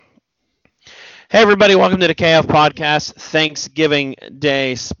Hey, everybody, welcome to the KF Podcast Thanksgiving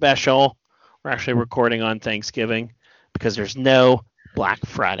Day special. We're actually recording on Thanksgiving because there's no Black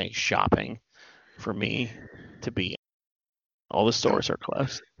Friday shopping for me to be in. All the stores are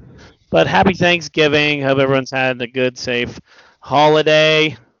closed. But happy Thanksgiving. Hope everyone's had a good, safe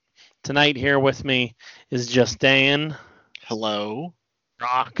holiday. Tonight here with me is just Dan, Hello.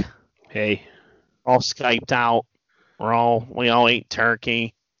 Rock, Hey. all Skyped out. We all ate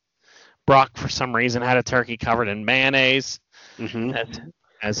turkey. Brock, for some reason, had a turkey covered in mayonnaise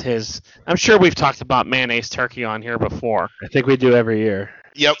as his. I'm sure we've talked about mayonnaise turkey on here before. I think we do every year.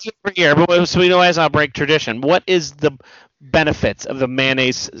 Yep. Every year, but so we know as I'll break tradition. What is the benefits of the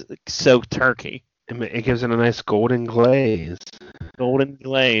mayonnaise soaked turkey? It gives it a nice golden glaze. Golden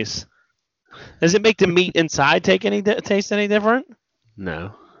glaze. Does it make the meat inside taste any different?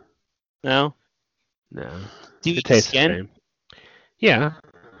 No. No. No. Do you It eat the tastes the skin? same. Yeah.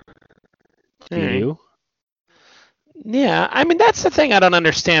 Do Alright. you? Yeah, I mean that's the thing I don't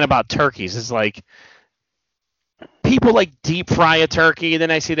understand about turkeys is like people like deep fry a turkey,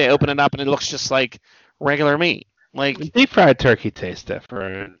 then I see they open it up and it looks just like regular meat. Like Deep fried turkey tastes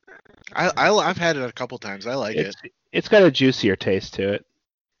different. I've had it a couple times. I like it. It's got a juicier taste to it.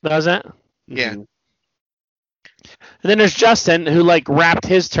 does it? Yeah. Mhm. And then there's Justin who like wrapped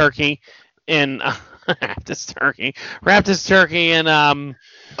his turkey in wrapped his turkey in A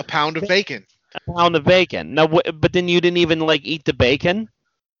pound of bacon. a pound of bacon. No, but then you didn't even like eat the bacon.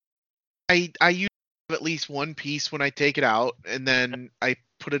 I use at least one piece when I take it out, and then I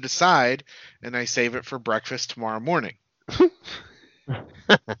put it aside, and I save it for breakfast tomorrow morning.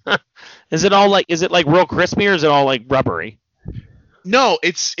 Is it like real crispy or is it all like rubbery? No,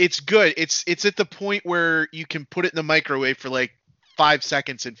 it's good. It's at the point where you can put it in the microwave for like 5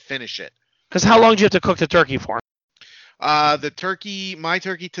 seconds and finish it. Because how long do you have to cook the turkey for? My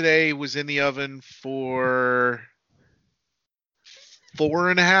turkey today was in the oven for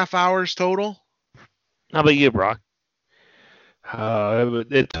 4.5 hours total. How about you, Brock?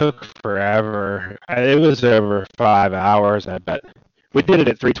 It took forever. It was over 5 hours, I bet. We did it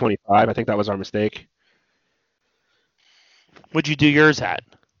at 3:25. I think that was our mistake. What'd you do yours at?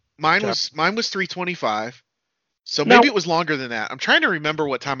 Mine was 3:25. So No. maybe it was longer than that. I'm trying to remember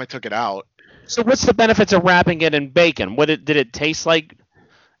what time I took it out. So what's the benefits of wrapping it in bacon? Did it taste like?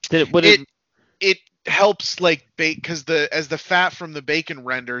 It helps like bake because as the fat from the bacon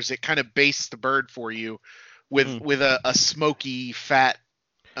renders, it kind of bastes the bird for you with a smoky fat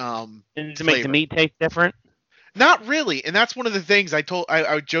to make the flavor. meat taste different? Not really, and that's one of the things I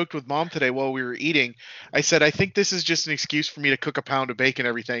joked with Mom today while we were eating. I said I think this is just an excuse for me to cook a pound of bacon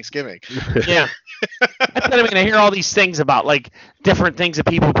every Thanksgiving. Yeah. That's what I mean. I hear all these things about like different things that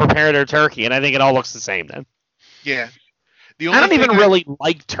people prepare their turkey, and I think it all looks the same then. Yeah. I don't even really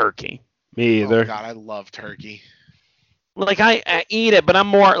like turkey. Me Oh either. God, I love turkey. Like I eat it, but I'm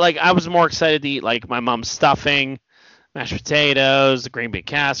more like I was more excited to eat like my mom's stuffing, mashed potatoes, the green bean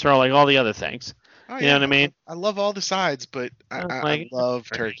casserole, like all the other things. Oh, You know what I mean? I love all the sides, but I love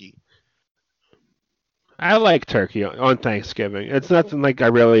turkey. I like turkey on Thanksgiving. It's nothing like I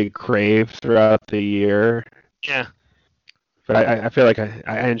really crave throughout the year, Yeah. but I feel like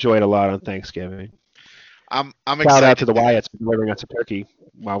I enjoy it a lot on Thanksgiving. I'm Shout excited. out to the Wyatts for delivering us a turkey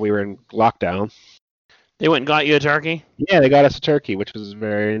while we were in lockdown. They went and got you a turkey? Yeah, they got us a turkey, which was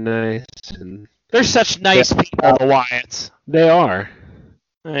very nice. And They're such nice people, the Wyatts. they are.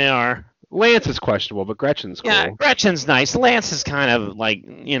 They are. Lance is questionable, but Gretchen's cool. Yeah, Gretchen's nice. Lance is kind of like,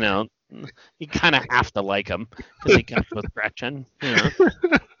 you know, you kind of have to like him because he comes with Gretchen. You know.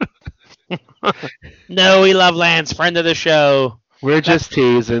 No, we love Lance, friend of the show. We're just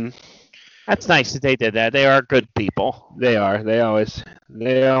teasing. That's nice that they did that. They are good people. They are. They always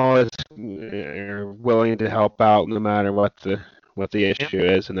are willing to help out no matter what the issue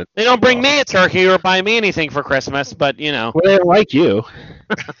is. And They don't bring me a turkey or buy me anything for Christmas, but you know. Well, they don't like you.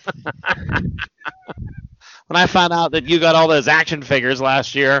 When I found out that you got all those action figures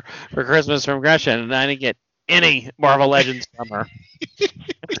last year for Christmas from Gretchen, and I didn't get any Marvel Legends from her.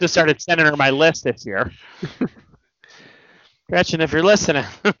 I just started sending her my list this year. Gretchen, if you're listening,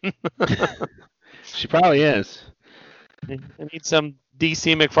 She probably is. I need some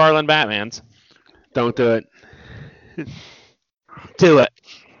DC McFarlane Batmans. Don't do it. Do it.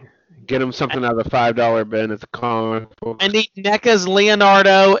 Get them something out of the $5 bin at the comic book. I need NECA's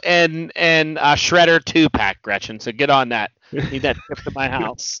Leonardo and Shredder 2-pack, Gretchen, so get on that. Need that shipped to my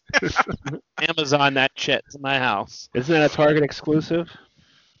house. Amazon that shit to my house. Isn't that a Target exclusive?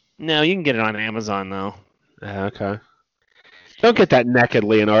 No, you can get it on Amazon, though. Okay. Don't get that naked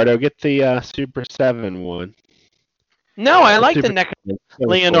Leonardo. Get the Super 7 one. No, I The like the Super NECA is so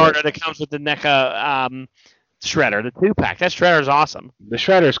Leonardo cool. that comes with the NECA shredder, the 2-pack. That shredder is awesome. The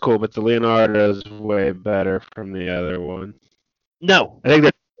Shredder's cool, but the Leonardo is way better from the other one. No, I think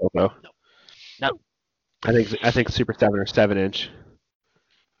they're cool, though. no. I think Super 7 or 7-inch.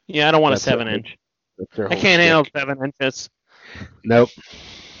 Yeah, I don't want a That's their 7-inch. that's their I whole can't handle shtick. 7 inches. Nope.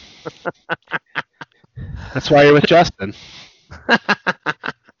 That's why you're with Justin.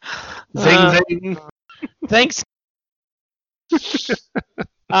 Zing Uh, zing. Thanks.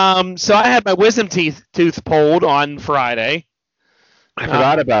 So I had my wisdom tooth pulled on Friday. I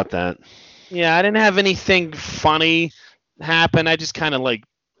forgot about that. Yeah, I didn't have anything funny happen. I just kind of like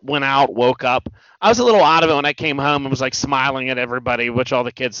went out, woke up. I was a little out of it when I came home and was like smiling at everybody, which all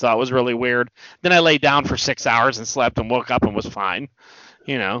the kids thought was really weird. Then I laid down for 6 hours and slept and woke up and was fine.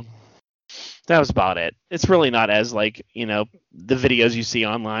 You know, that was about it. It's really not as like, the videos you see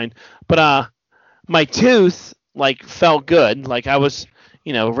online. But my tooth like felt good. Like I was,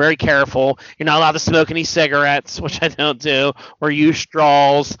 very careful. You're not allowed to smoke any cigarettes, which I don't do, or use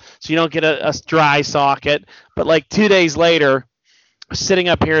straws, so you don't get a dry socket. But like 2 days later, sitting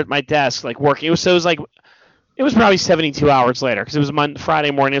up here at my desk, like working, it was probably 72 hours later because it was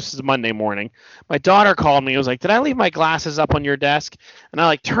Friday morning. This is Monday morning. My daughter called me. It was like, "Did I leave my glasses up on your desk?" And I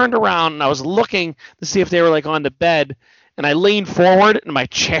like turned around and I was looking to see if they were like on the bed. And I leaned forward and my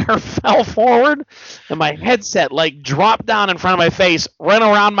chair fell forward and my headset like dropped down in front of my face, ran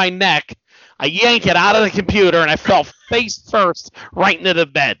around my neck. I yanked it out of the computer and I fell face first right into the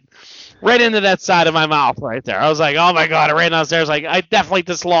bed. Right into that side of my mouth right there. I was like, oh my God, I ran downstairs. Like, I definitely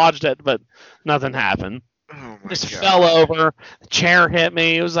dislodged it, but nothing happened. Oh my Just God. fell over. The chair hit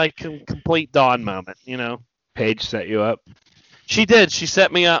me. It was like a complete dawn moment, Paige set you up. She did. She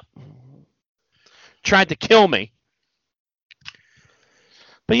set me up. Tried to kill me.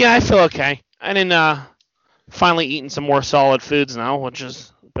 But yeah, I feel okay. I didn't finally eating some more solid foods now, which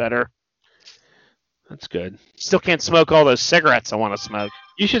is better. That's good. Still can't smoke all those cigarettes I want to smoke.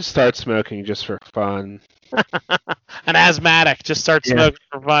 You should start smoking just for fun. An asthmatic. Just start smoking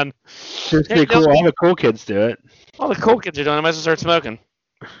for fun. Just be cool. All the cool kids do it. All the cool kids are doing it. I might as well start smoking.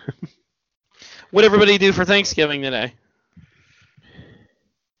 What'd everybody do for Thanksgiving today?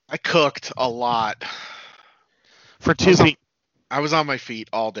 I cooked a lot. For 2 people. I was on my feet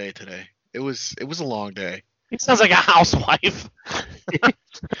all day today. It was a long day. He sounds like a housewife.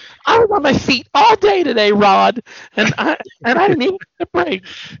 I was on my feet all day today, Rod, and I didn't even get a break.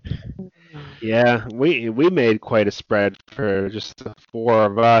 Yeah, we made quite a spread for just the 4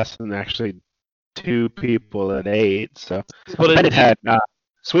 of us, and actually 2 people that ate. So Bennett had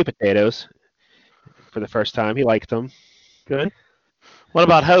sweet potatoes for the first time. He liked them. Good. What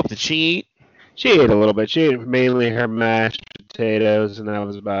about Hope? Did she eat? She ate a little bit. She ate mainly her mashed potatoes, and that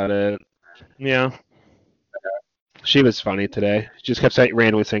was about it. Yeah. She was funny today. She just kept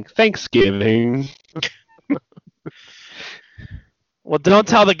randomly saying Thanksgiving. Well, don't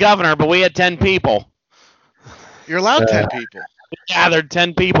tell the governor, but we had 10 people. You're allowed 10 people. We gathered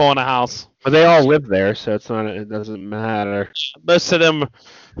 10 people in a house. But they all live there, so it doesn't matter. Most of them,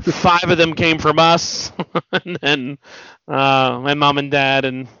 5 of them came from us, and then my mom and dad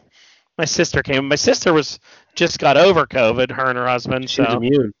and my sister came. My sister just got over COVID, her and her husband. She's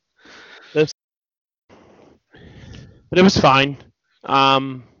immune. But it was fine.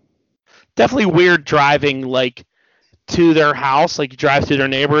 Definitely weird driving like to their house, like you drive through their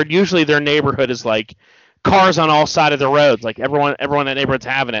neighborhood. Usually their neighborhood is like cars on all sides of the roads, like everyone in that neighborhood's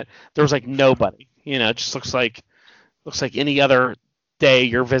having it. There was like nobody, it just looks like any other day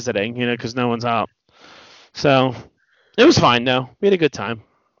you're visiting, because no one's out. So it was fine though. We had a good time.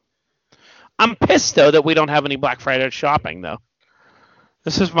 I'm pissed though that we don't have any Black Friday shopping though.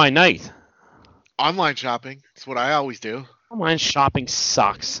 This is my night. Online shopping. That's what I always do. Online shopping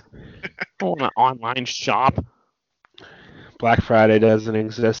sucks. I don't want to online shop. Black Friday doesn't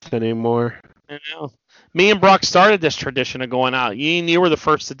exist anymore. I know. Me and Brock started this tradition of going out. You were the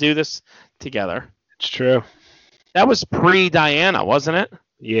first to do this together. It's true. That was pre-Diana, wasn't it?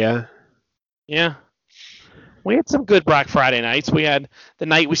 Yeah. Yeah. We had some good Black Friday nights. We had the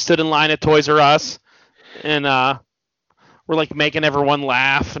night we stood in line at Toys R Us, and we're like making everyone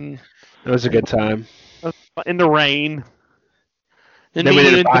laugh, and it was a good time. In the rain. Then we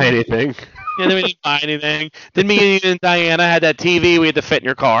didn't buy anything. Yeah, then we didn't buy anything. Then me and Diana had that TV we had to fit in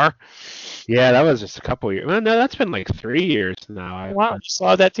your car. Yeah, that was just a couple years. Well, no, that's been like 3 years now. Wow, you still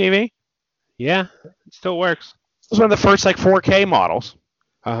have that TV? Yeah, it still works. It was one of the first like 4K models.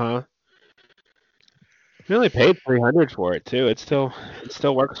 Uh-huh. We only paid $300 for it too. It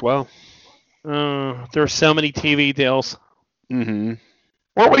still works well. There are so many TV deals. Mm-hmm.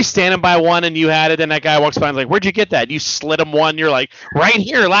 Weren't we standing by one and you had it, and that guy walks by and like, "Where'd you get that?" You slid him one. You're like, "Right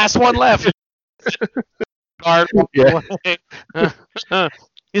here, last one left." Guard walked away.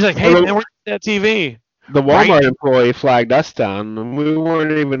 He's like, "Hey man, where's that TV?" The Right. Walmart employee flagged us down, and we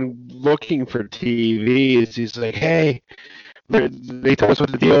weren't even looking for TVs. He's like, "Hey," they told us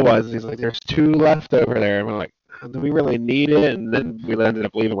what the deal was. He's like, "There's 2 left over there," and we're like, "Do we really need it?" And then we ended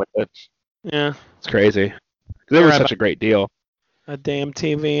up leaving with it. Yeah. It's crazy. It was such a great deal. A damn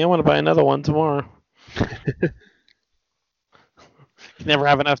TV. I want to buy another one tomorrow. You never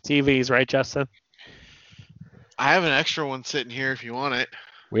have enough TVs, right, Justin? I have an extra one sitting here if you want it.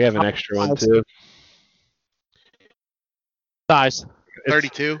 We have an extra one too. Size.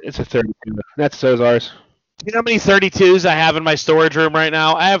 32. It's a 32. That's so's ours. Do you know how many 32s I have in my storage room right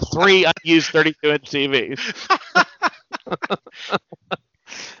now? I have 3 unused 32-inch TVs.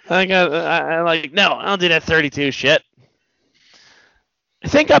 I like, no, I don't do that 32 shit. I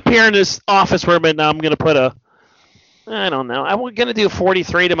think up here in this office room right now, I'm going to put I don't know. I was going to do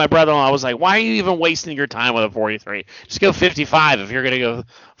 43 to my brother-in-law. I was like, why are you even wasting your time with a 43? Just go 55 if you're going to go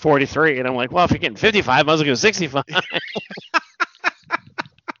 43. And I'm like, well, if you're getting 55, I might as well go 65.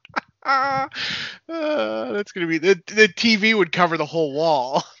 That's going to be, the TV would cover the whole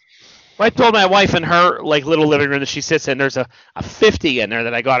wall. I told my wife in her like little living room that she sits in, there's a 50 in there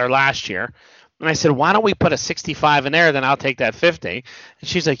that I got her last year. And I said, why don't we put a 65 in there? Then I'll take that 50. And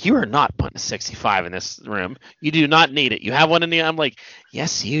she's like, you are not putting a 65 in this room. You do not need it. You have one in the. I'm like,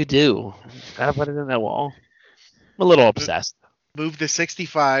 yes, you do. Gotta put it in that wall. I'm a little obsessed. Move the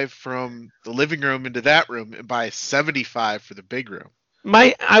 65 from the living room into that room and buy a 75 for the big room.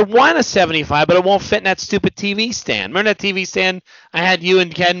 I want a 75, but it won't fit in that stupid TV stand. Remember that TV stand I had you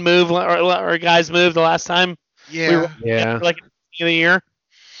and Ken move, or guys move the last time? Yeah. Like at the beginning of the year.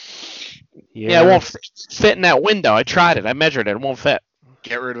 Yeah, it won't fit in that window. I tried it. I measured it. It won't fit.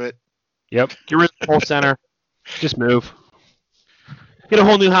 Get rid of it. Yep. Get rid of the whole center. Just move. Get a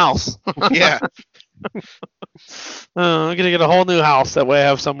whole new house. Yeah. I'm gonna get a whole new house. That way I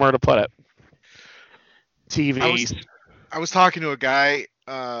have somewhere to put it. TVs. I was talking to a guy,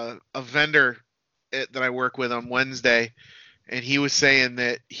 a vendor that I work with on Wednesday, and he was saying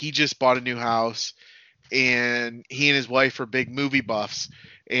that he just bought a new house, and he and his wife are big movie buffs,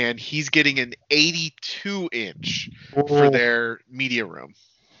 and he's getting an 82-inch for their media room.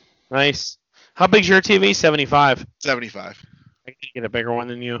 Nice. How big's your TV? 75. 75. I can get a bigger one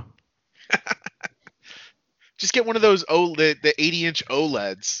than you. Just get one of those the 80-inch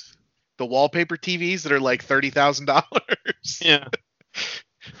OLEDs. The wallpaper TVs that are like $30,000. Yeah.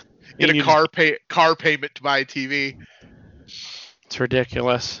 Get a car payment to buy a TV. It's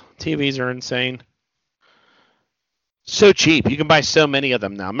ridiculous. TVs are insane. So cheap. You can buy so many of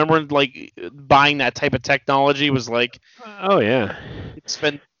them now. Remember, like buying that type of technology was like, oh yeah, you'd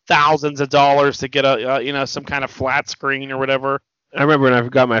spend thousands of dollars to get a some kind of flat screen or whatever. I remember when I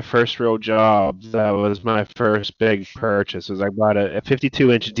got my first real job, that was my first big purchase. I bought a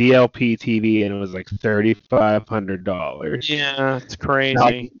 52-inch DLP TV, and it was like $3,500. Yeah, it's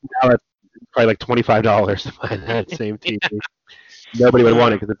crazy. Now it's probably like $25 to buy that same TV. Nobody would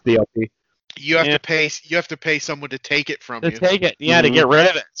want it because it's DLP. You have to pay. You have to pay someone to take it from you. To take it, yeah, to get rid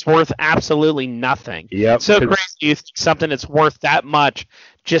of it. It's worth absolutely nothing. Yep. So crazy. You think something that's worth that much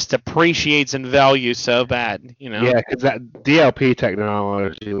just appreciates in value so bad, you know? Yeah, because that DLP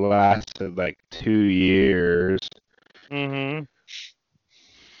technology lasted like 2 years. Mm-hmm.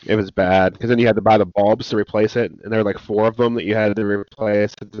 It was bad because then you had to buy the bulbs to replace it, and there were like 4 of them that you had to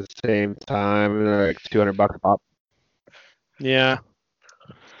replace at the same time, and they're like $200 a pop. Yeah.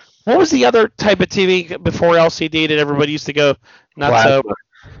 What was the other type of TV before LCD that everybody used to go nuts over?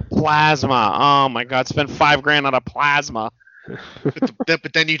 Plasma. Oh my God! Spend $5,000 on a plasma.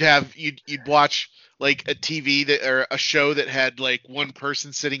 But then you'd watch like a TV or a show that had like one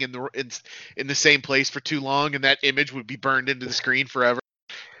person sitting in the same place for too long, and that image would be burned into the screen forever.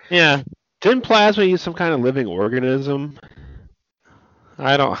 Yeah. Didn't plasma use some kind of living organism?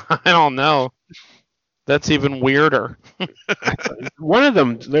 I don't know. That's even weirder. One of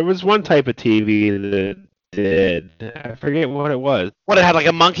them, there was one type of TV that did. I forget what it was. What, it had like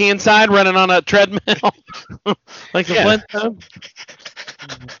a monkey inside running on a treadmill? Like the Flintstones?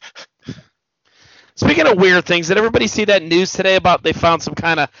 Speaking of weird things, did everybody see that news today about they found some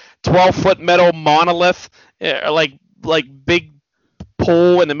kind of 12-foot metal monolith, like big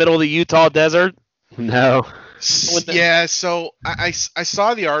pole in the middle of the Utah desert? No. Yeah, so I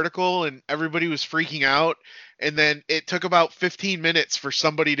saw the article and everybody was freaking out, and then it took about 15 minutes for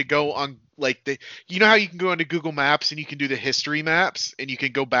somebody to go on you know how you can go into Google Maps and you can do the history maps and you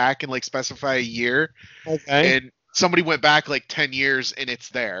can go back and like specify a year. Okay. And somebody went back like 10 years and it's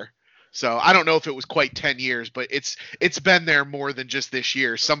there. So I don't know if it was quite 10 years, but it's been there more than just this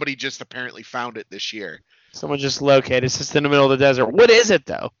year. Somebody just apparently found it this year. Someone just located. It's just in the middle of the desert. What is it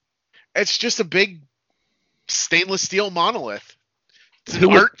though? It's just a big stainless steel monolith. It's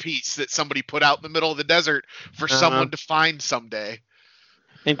an art piece that somebody put out in the middle of the desert for someone to find someday.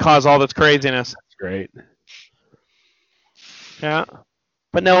 And cause all this craziness. That's great. Yeah.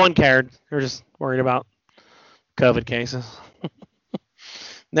 But no one cared. They were just worried about COVID cases.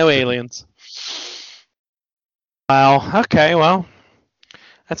 No aliens. Wow. Okay, well.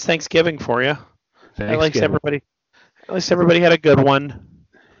 That's Thanksgiving for you. At least everybody had a good one.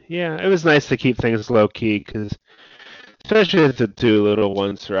 Yeah, it was nice to keep things low key, because especially the two little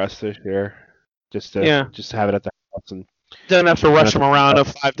ones for us this year, just to have it at the house and don't have to rush them around to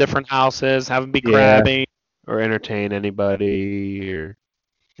 5 different houses, have them be crabby, or entertain anybody, or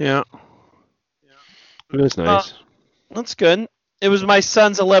yeah. It was nice. That's good. It was my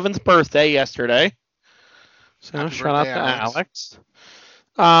son's 11th birthday yesterday, so Happy shout out to birthday, Alex.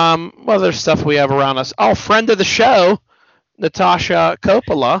 Well, there's stuff we have around us. Oh, friend of the show, Natasha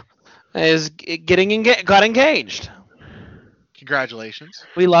Coppola, got engaged. Congratulations.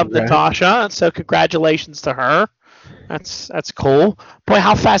 We love Natasha, and so congratulations to her. That's cool. Boy,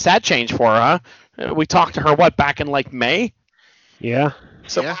 how fast that changed for her, huh? We talked to her, back in like May? Yeah.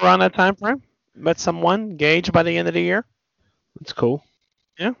 Somewhere around that time frame? Met someone, engaged by the end of the year? That's cool.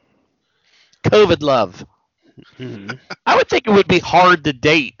 Yeah. COVID love. Mm-hmm. I would think it would be hard to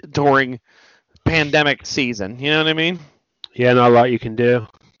date during pandemic season. You know what I mean? Yeah, not a lot you can do.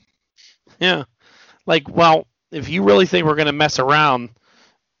 Yeah. Like, well, if you really think we're going to mess around,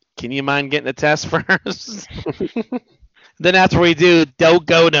 can you mind getting a test first? Then after we do, don't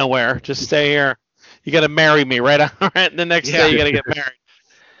go nowhere. Just stay here. You got to marry me, right? All right. The next day, you got to get married.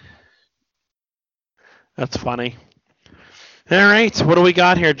 That's funny. All right. What do we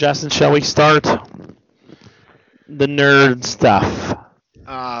got here, Justin? Shall we start the nerd stuff?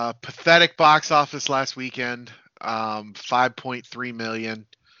 Pathetic box office last weekend. 5.3 million.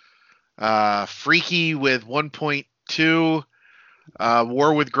 Freaky with 1.2.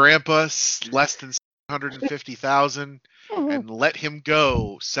 War with Grandpa, less than 750,000. And Let Him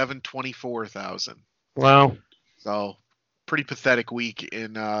Go, 724,000. Wow. So, pretty pathetic week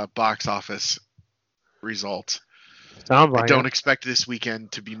in box office results. Sounds like I don't expect this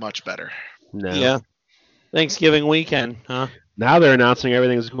weekend to be much better. No. Yeah. Thanksgiving weekend, huh? Now they're announcing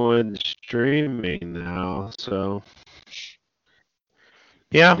everything's going streaming now, so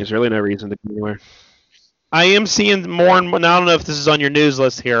yeah, there's really no reason to go anywhere. I am seeing more and more. Now, I don't know if this is on your news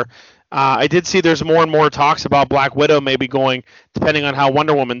list here. I did see there's more and more talks about Black Widow maybe going, depending on how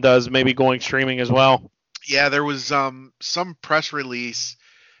Wonder Woman does, maybe going streaming as well. Yeah, there was some press release.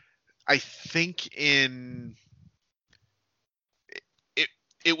 I think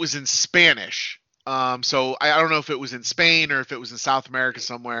it was in Spanish. So I don't know if it was in Spain or if it was in South America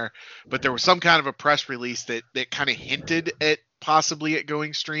somewhere, but there was some kind of a press release that kind of hinted at possibly it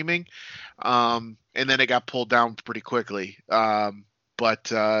going streaming, and then it got pulled down pretty quickly.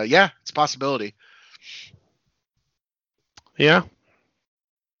 But yeah, it's a possibility. Yeah.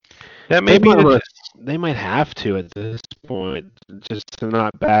 That they might have to at this point, just to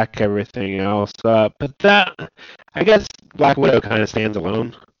not back everything else up. But that, I guess, Black Widow kind of stands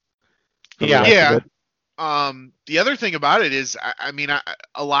alone. Yeah. The other thing about it is, I mean,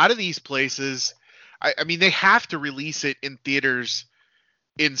 a lot of these places, I mean, they have to release it in theaters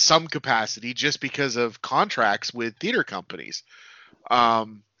in some capacity just because of contracts with theater companies.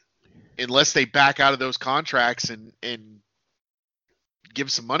 Unless they back out of those contracts and give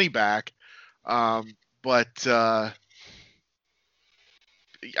some money back. But I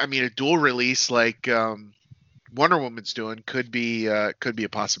mean, a dual release like Wonder Woman's doing could be a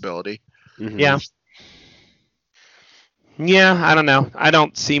possibility. Mm-hmm. Yeah. Yeah, I don't know. I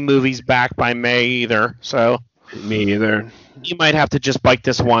don't see movies back by May either, so. Me either. You might have to just bite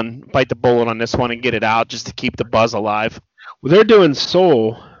the bullet on this one and get it out just to keep the buzz alive. Well, they're doing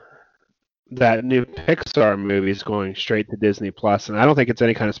Soul, that new Pixar movie, is going straight to Disney Plus, and I don't think it's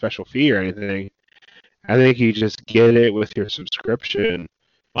any kind of special fee or anything. I think you just get it with your subscription.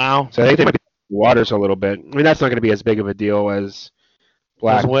 Wow. So I think they might be waters a little bit. I mean, that's not going to be as big of a deal as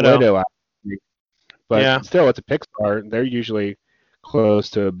Black Widow. But yeah. Still, it's a Pixar. They're usually close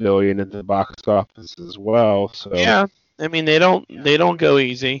to $1 billion at the box office as well. So yeah, I mean they don't go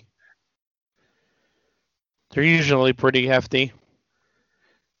easy. They're usually pretty hefty.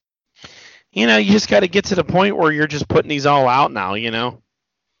 You know, you just got to get to the point where you're just putting these all out now. You know.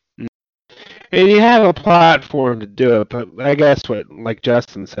 And you have a platform to do it, but I guess like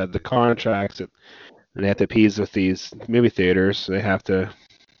Justin said, the contracts and they have to appease with these movie theaters. So they have to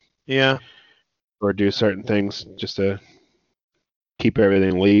Yeah. or do certain things just to keep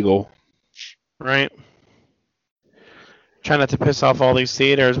everything legal. Right. Try not to piss off all these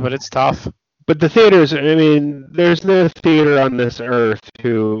theaters, but it's tough. But the theaters, I mean, there's no theater on this earth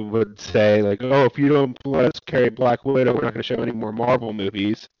who would say, like, oh, if you don't let us carry Black Widow, we're not going to show any more Marvel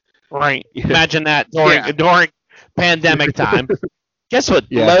movies. Right. Yeah. Imagine that during pandemic time. Guess what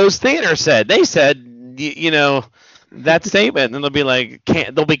Yeah. Lowe's Theater said? They said, that statement, and they'll be like,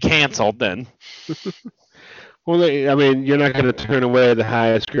 they'll be canceled then. Well, I mean, you're not going to turn away the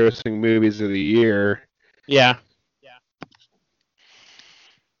highest grossing movies of the year. Yeah.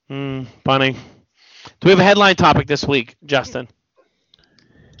 Funny. Do we have a headline topic this week, Justin?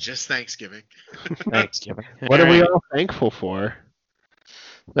 Just Thanksgiving. Thanksgiving. What are we all thankful for?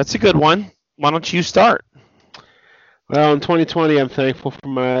 That's a good one. Why don't you start? Well, in 2020, I'm thankful for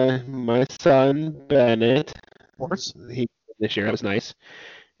my son Bennett. Of course. This year, that was nice,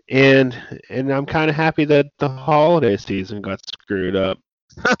 and I'm kind of happy that the holiday season got screwed up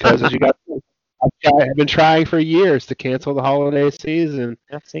because as you guys know, I've been trying for years to cancel the holiday season.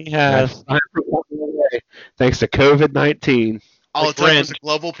 Yes, he has. Thanks to COVID-19. All it took was a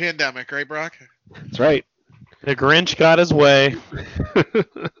global pandemic, right, Brock? That's right. The Grinch got his way. How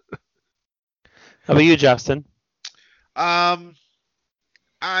about you, Justin? I'm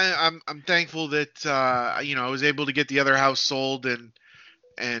thankful that I was able to get the other house sold and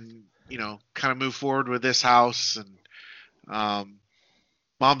kind of move forward with this house, and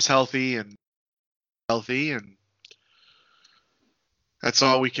mom's healthy and that's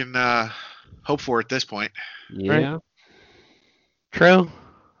all we can hope for at this point. Yeah. Right.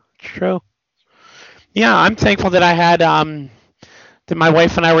 True. Yeah, I'm thankful that I had that my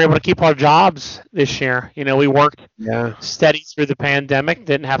wife and I were able to keep our jobs this year. We worked steady through the pandemic,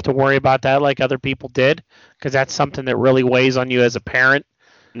 didn't have to worry about that like other people did, because that's something that really weighs on you as a parent,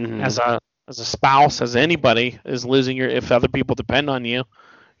 as a spouse, as anybody is losing if other people depend on you.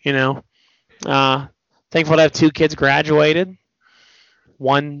 Thankful to have 2 kids graduated,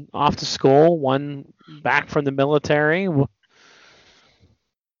 one off to school, one back from the military. A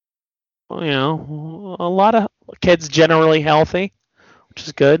lot of kids generally healthy, which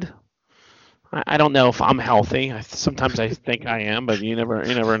is good. I don't know if I'm healthy. Sometimes I think I am, but you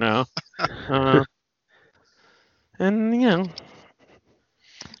never know. And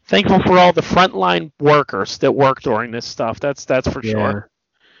thankful for all the frontline workers that work during this stuff. That's for sure.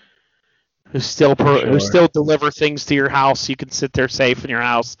 Who still deliver things to your house. You can sit there safe in your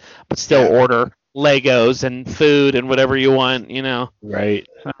house, but still order Legos and food and whatever you want. Right.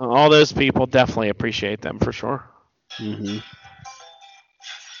 All those people, definitely appreciate them for sure. Mm-hmm.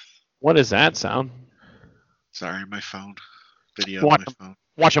 What is that sound? Sorry, my phone. Video on my phone.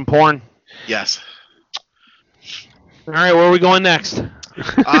 Watching porn. Yes. All right, where are we going next?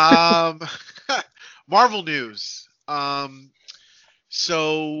 Marvel news.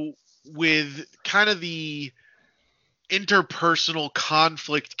 So with kind of the interpersonal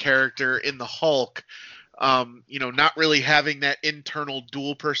conflict character in the Hulk, not really having that internal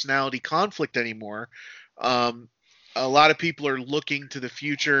dual personality conflict anymore. A lot of people are looking to the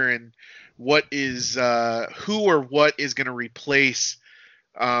future and what is who or what is going to replace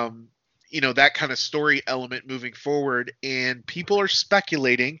that kind of story element moving forward, and people are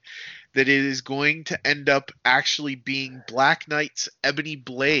speculating that it is going to end up actually being Black Knight's Ebony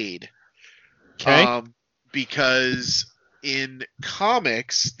Blade. Okay. Because in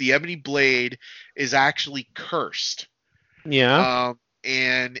comics, the Ebony Blade is actually cursed. Yeah.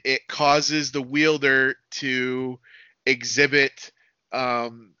 And it causes the wielder to exhibit,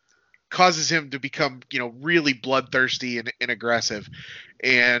 causes him to become, really bloodthirsty and aggressive.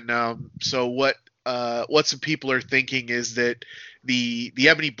 And so what some people are thinking is that the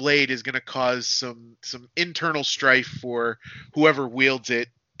Ebony Blade is going to cause some internal strife for whoever wields it.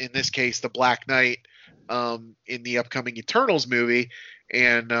 In this case, the Black Knight, in the upcoming Eternals movie,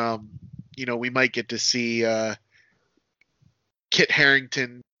 and we might get to see Kit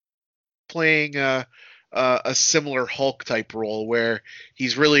Harington playing a similar Hulk type role where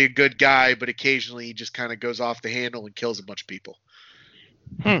he's really a good guy, but occasionally he just kind of goes off the handle and kills a bunch of people.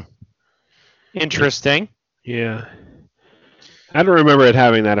 Interesting. Yeah. I don't remember it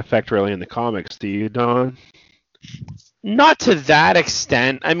having that effect really in the comics. Do you, Don? Not to that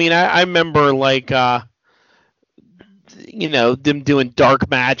extent. I mean, I remember them doing dark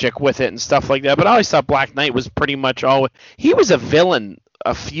magic with it and stuff like that. But I always thought Black Knight was pretty much he was a villain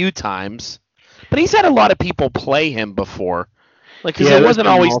a few times, but he's had a lot of people play him before. Because it wasn't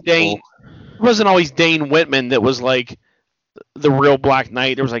always Dane Whitman that was like the real Black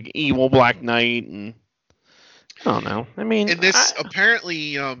Knight. There was like evil Black Knight and I don't know. I mean, In this,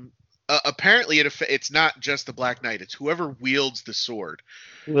 apparently, it's not just the Black Knight. It's whoever wields the sword.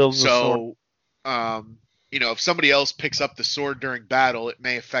 wields the sword. So, if somebody else picks up the sword during battle, it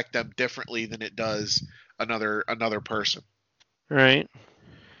may affect them differently than it does another person. Right.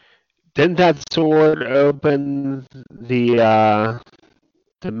 Didn't that sword open the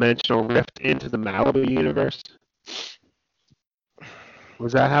dimensional rift into the Malibu universe?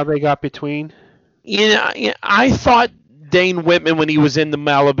 Was that how they got between? I thought Dane Whitman, when he was in the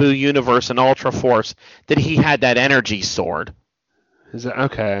Malibu universe in Ultra Force, that he had that energy sword. Is that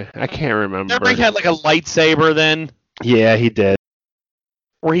okay? I can't remember. Remember he had like a lightsaber then, Yeah, he did.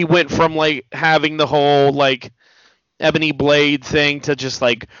 where he went from like having the whole like ebony blade thing to just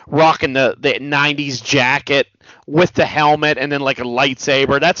like rocking the 90s jacket with the helmet and then like a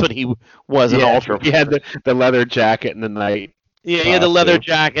lightsaber. That's what he was in Ultra Force. He had the leather jacket and the knight. Yeah, he had the leather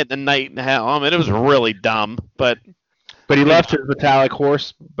jacket, the knight and the helmet. It was really dumb, but he left his metallic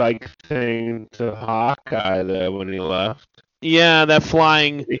horse bike thing to Hawkeye though when he left. Yeah, that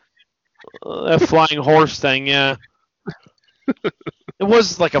flying horse thing. Yeah, it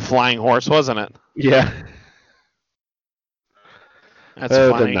was like a flying horse, wasn't it? Yeah. That's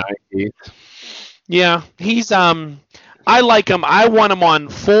funny. The 90s. Yeah, he's I like him. I want him on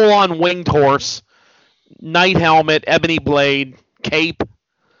full on winged horse, knight helmet, ebony blade, cape.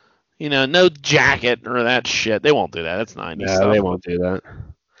 No jacket or that shit. They won't do that. That's 90s stuff. No, they won't do that.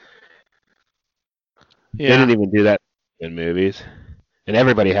 Yeah. They didn't even do that in movies. And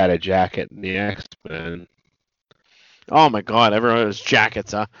everybody had a jacket in the X-Men. Oh my God! Everyone has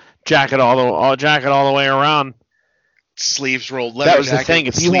jackets. Jacket all the way around. Sleeves rolled. That was the thing.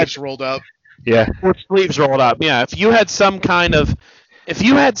 If you sleeves rolled up. Yeah. With sleeves rolled up. Yeah. If you had some kind of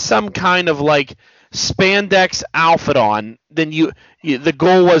like spandex outfit on, then the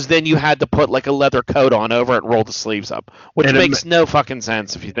goal was then you had to put like a leather coat on over it and roll the sleeves up, which makes no fucking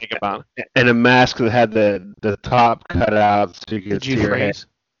sense if you think about it. And a mask that had the top cut out so you could see your head.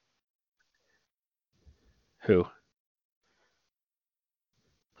 Who?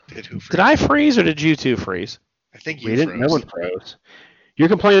 Did I freeze or did you two freeze? I think we didn't. No one froze. You're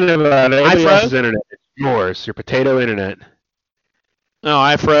complaining about everybody else's internet. It's yours. Your potato internet. No,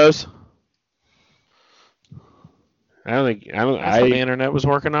 I froze. I don't think. I thought the internet was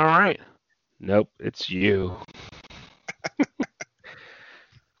working all right. Nope, it's you.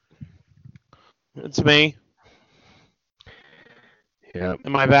 It's me. Yeah.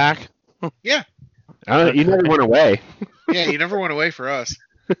 Am I back? Yeah. You never went away. Yeah, you never went away for us.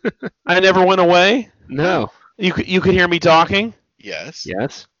 I never went away? No. You could hear me talking? Yes.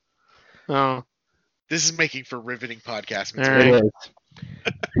 Yes. Oh. This is making for riveting podcast material. It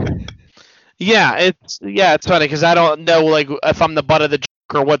is. Yeah, it's funny because I don't know like if I'm the butt of the joke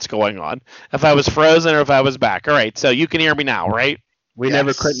or what's going on. If I was frozen or if I was back. All right, so you can hear me now, right? We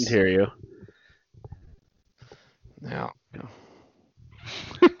never couldn't hear you. No.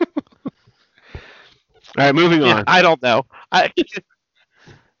 All right, moving on. I don't know.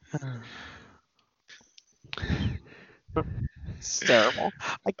 It's terrible.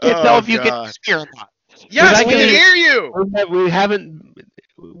 I can't tell if you can hear or not. Yes, I can hear you.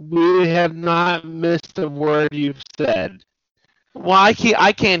 We have not missed a word you've said. Well, I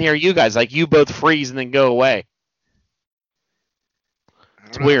can't hear you guys. Like you both freeze and then go away.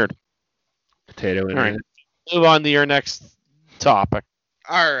 It's weird. Potato internet. All right. Move on to your next topic.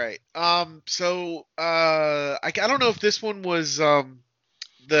 All right. So I don't know if this one was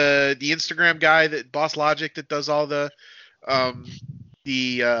the Instagram guy that Boss Logic that does all the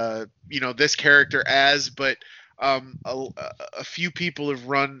this character as, but a few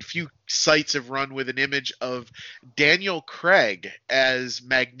sites have run with an image of Daniel Craig as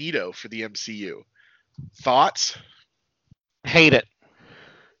Magneto for the MCU. Thoughts? Hate it.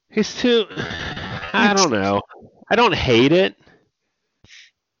 He's too. I don't know. I don't hate it.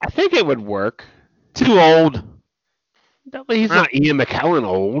 I think it would work. Too old. No, but he's not Ian McKellen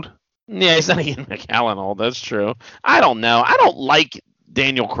old. Yeah, he's not Ian McKellen old. That's true. I don't know. I don't like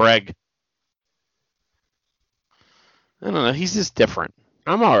Daniel Craig. I don't know. He's just different.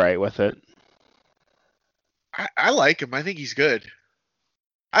 I'm all right with it. I like him. I think he's good.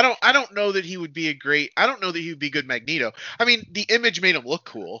 I don't know that he would be I don't know that he would be good Magneto. I mean, the image made him look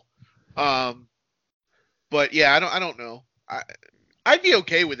cool. But yeah, I don't know. I'd be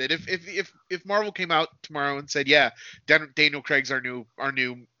okay with it if Marvel came out tomorrow and said, yeah, Daniel Craig's our new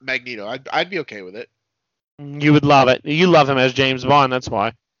Magneto. I'd be okay with it. You would love it. You love him as James Bond. That's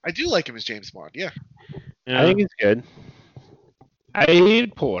why. I do like him as James Bond. Yeah. I think he's good.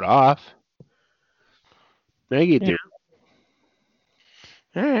 He'd pull it off. I think he'd do.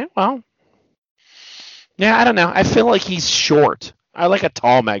 All right. Well, Yeah, I don't know. I feel like he's short. I like a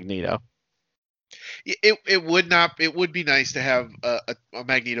tall Magneto. It would not. It would be nice to have a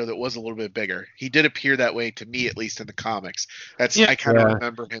Magneto that was a little bit bigger. He did appear that way to me, at least in the comics. Yeah. I kind of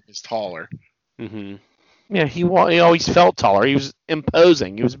remember him as taller. Mm-hmm. Yeah, he always felt taller. He was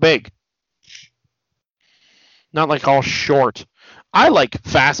imposing. He was big. Not like all short. I like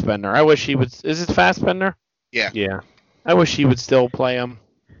Fassbender. I wish he would. Is it Fassbender? Yeah. Yeah. I wish he would still play him.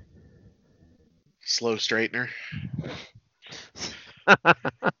 Slow straightener.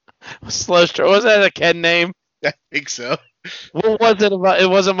 Was that a Ken name? I think so. What was it about? It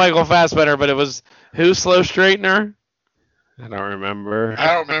wasn't Michael Fassbender, but it was who? Slow Straightener? I don't remember.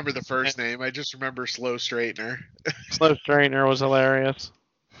 I don't remember the first name. I just remember slow straightener. Slow Straightener was hilarious.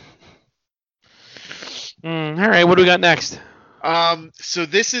 All right, what do we got next? So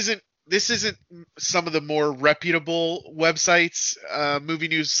this isn't some of the more reputable websites, movie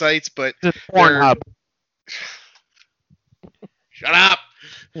news sites, but Pornhub. Shut up.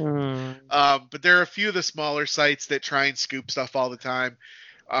 Mm. But there are a few of the smaller sites that try and scoop stuff all the time,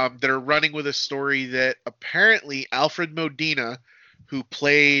 that are running with a story that apparently Alfred Modena, who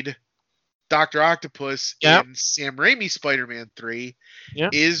played Dr. Octopus in Sam Raimi's Spider-Man 3,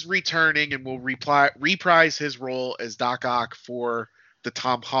 is returning and will reprise his role as Doc Ock for the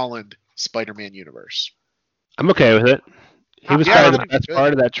Tom Holland Spider-Man universe. I'm okay with it. He was probably the best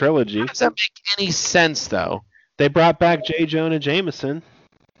part of that trilogy. How does that make any sense, though? They brought back J. Jonah Jameson.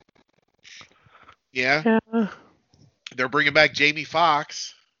 Yeah. They're bringing back Jamie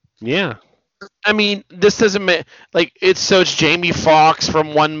Foxx. Yeah. I mean, this doesn't make it's Jamie Foxx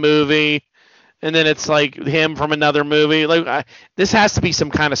from one movie, and then it's like him from another movie. This has to be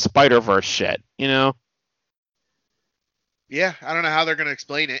some kind of Spider-Verse shit, you know? Yeah, I don't know how they're going to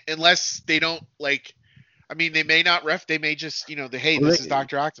explain it unless they don't I mean, they may not they may just, this is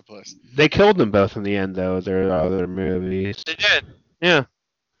Dr. Octopus. They killed them both in the end, though. Their other movies. They did. Yeah.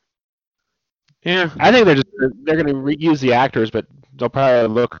 Yeah. I think they're going to reuse the actors, but they'll probably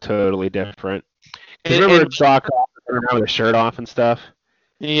look totally different. Remember Doc Ock running around with his shirt off and stuff?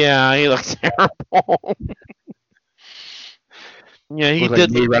 Yeah, he looks terrible. Yeah, he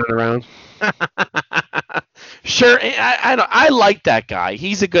did. Me running around. Sure, I like that guy.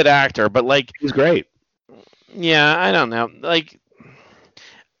 He's a good actor, but he's great. Yeah, I don't know.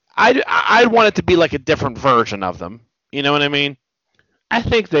 I'd want it to be like a different version of them. You know what I mean? I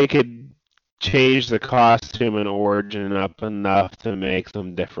think they could change the costume and origin up enough to make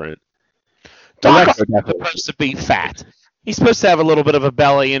them different. Doc Ock is supposed to be fat. He's supposed to have a little bit of a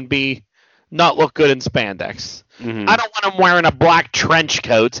belly and not look good in spandex. Mm-hmm. I don't want him wearing a black trench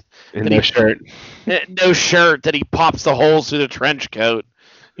coat. And no shirt. No shirt that he pops the holes through the trench coat.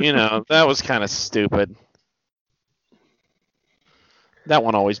 That was kind of stupid. That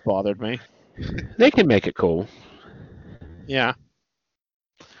one always bothered me. They can make it cool. Yeah.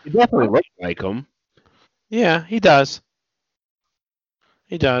 He definitely looks like him. Yeah, he does.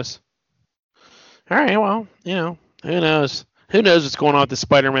 He does. All right, well, who knows? Who knows what's going on with the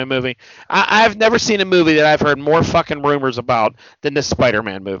Spider-Man movie? I've never seen a movie that I've heard more fucking rumors about than this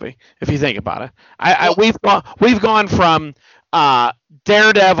Spider-Man movie. If you think about it, we've gone from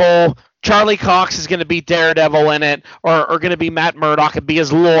Daredevil. Charlie Cox is going to be Daredevil in it, or going to be Matt Murdock and be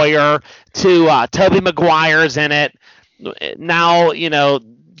his lawyer. To Tobey Maguire's in it. Now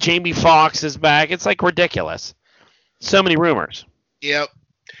Jamie Foxx is back. It's ridiculous. So many rumors. Yep.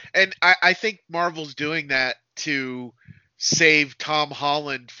 And I think Marvel's doing that to save Tom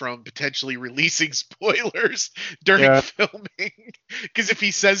Holland from potentially releasing spoilers during filming. Because if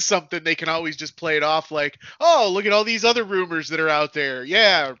he says something, they can always just play it off like, oh, look at all these other rumors that are out there.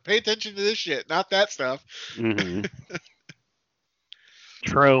 Yeah, pay attention to this shit, not that stuff. Mm-hmm.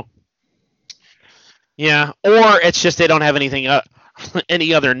 True. Yeah, or it's just they don't have anything,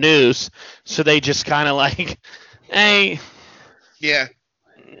 any other news, so they just kind of hey. Yeah.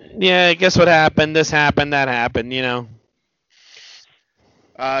 Yeah, guess what happened? This happened, that happened,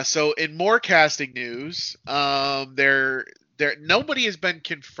 So in more casting news, there nobody has been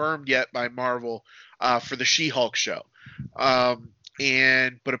confirmed yet by Marvel for the She-Hulk show. But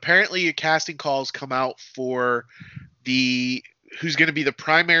apparently a casting call has come out for who's going to be the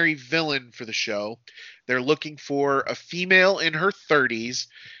primary villain for the show. They're looking for a female in her 30s,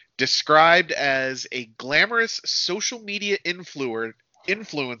 described as a glamorous social media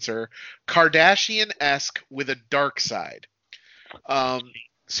influencer, Kardashian-esque with a dark side.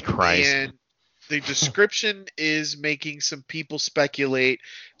 Christ. And the description is making some people speculate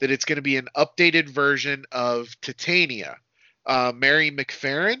that it's going to be an updated version of Titania. Mary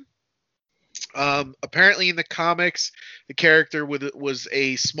McFerrin? Apparently, in the comics, the character was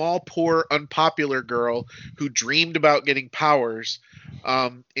a small, poor, unpopular girl who dreamed about getting powers.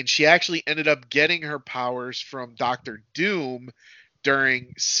 And she actually ended up getting her powers from Doctor Doom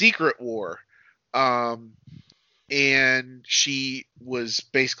during Secret War. Um, and she was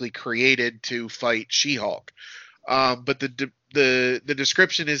basically created to fight She-Hulk. But the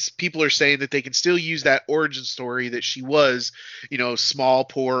description is people are saying that they can still use that origin story that she was, small,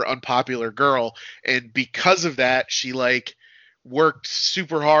 poor, unpopular girl, and because of that, she like worked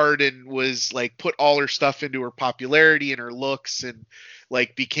super hard and was like put all her stuff into her popularity and her looks and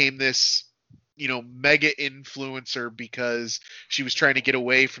like became this mega influencer because she was trying to get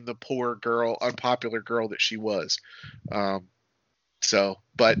away from the poor girl, unpopular girl that she was. Um,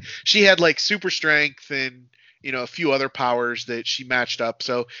 but she had like super strength and a few other powers that she matched up.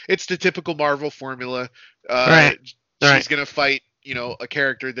 So it's the typical Marvel formula. Right. She's gonna fight a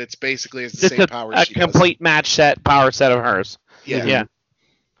character that's basically has the Just same powers a she does. complete power set of hers. Yeah. Yeah.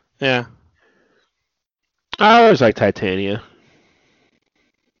 Yeah. I always like Titania.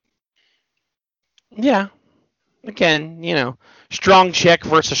 Yeah. Again, strong chick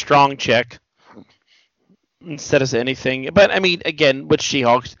versus strong chick instead of anything. But I mean, again, with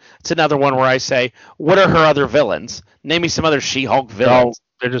She-Hulk, it's another one where I say, what are her other villains? Name me some other She-Hulk villains.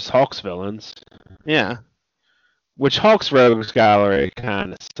 They're just Hulk's villains. Yeah. Which Hulk's rogues gallery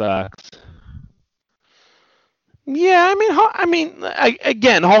kind of sucks. Yeah,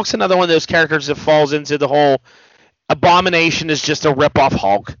 again, Hulk's another one of those characters that falls into the whole Abomination is just a rip-off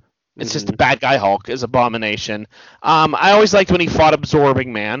Hulk. It's just a bad guy Hulk is Abomination. I always liked when he fought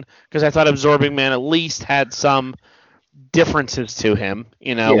Absorbing Man because I thought Absorbing Man at least had some differences to him,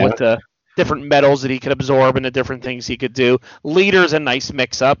 with the different metals that he could absorb and the different things he could do. Leader's a nice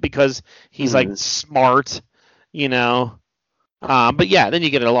mix-up because he's like smart, but yeah, then you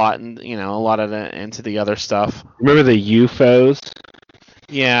get a lot and a lot of into the other stuff. Remember the UFOs?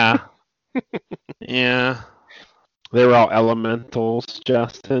 Yeah. Yeah. They were all elementals,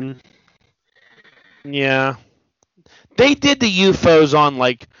 Justin. Yeah. They did the UFOs on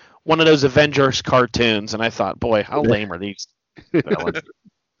like one of those Avengers cartoons, and I thought, boy, how lame are these villains?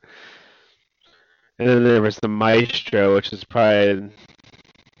 And then there was the Maestro, which is probably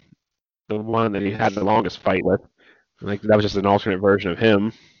the one that he had the longest fight with. Like that was just an alternate version of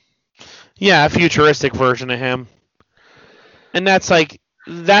him. Yeah, a futuristic version of him. And that's like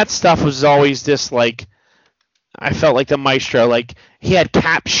that stuff was always just like I felt like the Maestro, like he had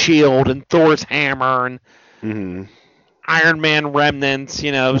Cap's shield and Thor's hammer and Iron Man remnants,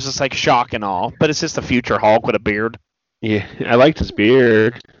 it was just like shock and all. But it's just a future Hulk with a beard. Yeah, I liked his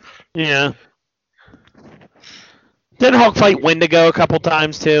beard. Yeah. Didn't Hulk fight Wendigo a couple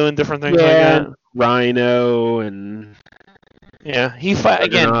times too and different things like that? Rhino and he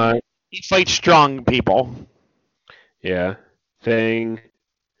fights strong people. Yeah. Thing.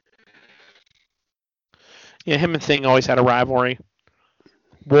 Yeah, him and Thing always had a rivalry.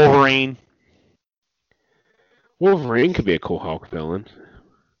 Wolverine could be a cool Hulk villain.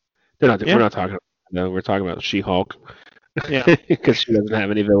 We're not talking. No, we're talking about She-Hulk. Yeah, because she doesn't have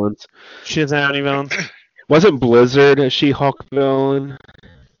any villains. She doesn't have any villains. Wasn't Blizzard a She-Hulk villain?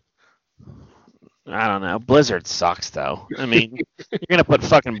 I don't know. Blizzard sucks though. I mean, you're gonna put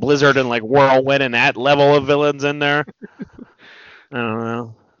fucking Blizzard and like Whirlwind and that level of villains in there. I don't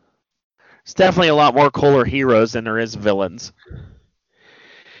know. It's definitely a lot more cooler heroes than there is villains.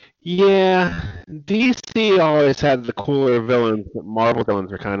 Yeah, DC always had the cooler villains, but Marvel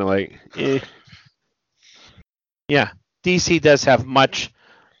villains are kind of like, eh. Yeah, DC does have much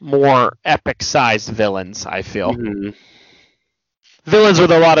more epic-sized villains, I feel. Villains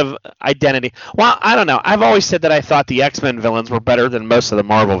with a lot of identity. Well, I don't know. I've always said that I thought the X-Men villains were better than most of the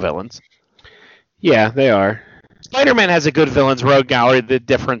Marvel villains. Yeah, they are. Spider-Man has a good villains rogue gallery that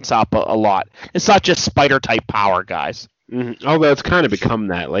difference up a lot. It's not just spider-type power guys. Although it's kind of become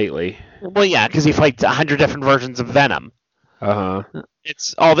that lately. Well, yeah, because he fights 100 different versions of Venom.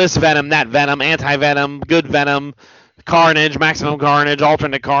 It's all this Venom, that Venom, anti-Venom, good Venom, Carnage, Maximum Carnage,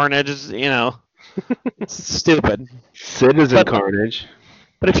 alternate Carnage. It's stupid. Citizen Carnage.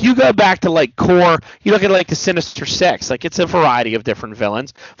 But if you go back to like core, you look at like the Sinister Six, like it's a variety of different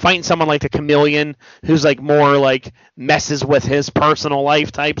villains. Fighting someone like the Chameleon, who's like more like messes with his personal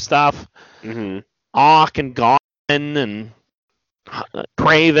life type stuff. Ock and Gone and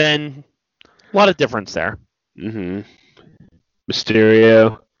Craven, a lot of difference there.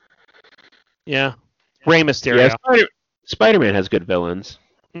 Mysterio. Yeah, Rey Mysterio. Yeah, Spider-Man has good villains.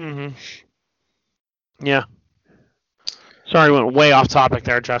 Yeah. Sorry, we went way off topic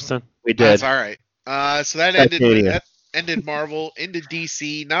there, Justin. We did. That's all right. So that ended. ended Marvel into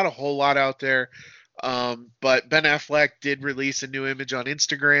DC. Not a whole lot out there. But Ben Affleck did release a new image on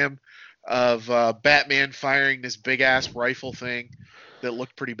Instagram of Batman firing this big ass rifle thing that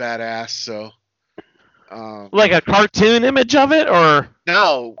looked pretty badass. So, Like a cartoon image of it, or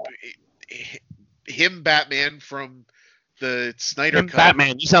no, him Batman from the Snyder him Cut.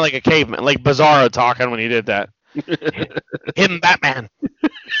 Batman? You sound like a caveman, like Bizarro talking when he did that. Him Batman.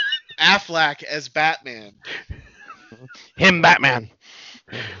 Affleck as Batman. Him Batman.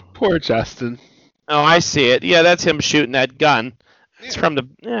 Poor Justin. Oh, I see it. Yeah, that's him shooting that gun. It's Yeah.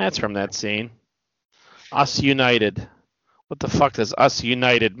 from it's from that scene. Us United. What the fuck does Us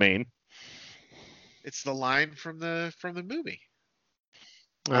United mean? It's the line from the movie.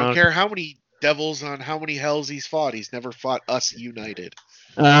 I Uh, don't care how many devils on how many hells he's fought. He's never fought us united.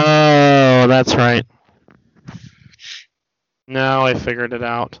 Oh, that's right. Now I figured it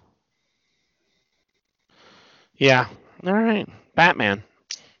out. Yeah. All right. Batman.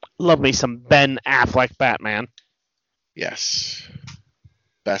 Love me some Ben Affleck Batman. Yes.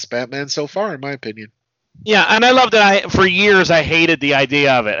 Best Batman so far, in my opinion. Yeah, and I love that for years I hated the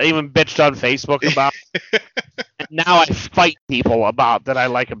idea of it. I even bitched on Facebook about it. And now I fight people about that I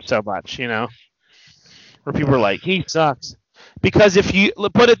like him so much, where people are like, he sucks. Because if you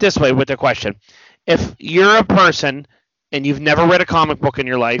put it this way with the question, if you're a person and you've never read a comic book in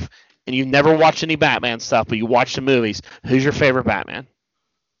your life and you've never watched any Batman stuff, but you watch the movies, who's your favorite Batman?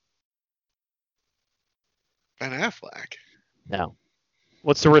 Ben Affleck. No.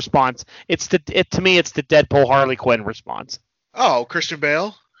 What's the response? To me, it's the Deadpool Harley Quinn response. Oh, Christian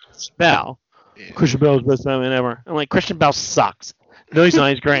Bale? Bell. Yeah. Christian Bale's best Batman ever. I'm like, Christian Bale sucks. No, he's not.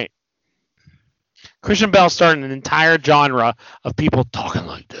 He's great. Christian Bale started an entire genre of people talking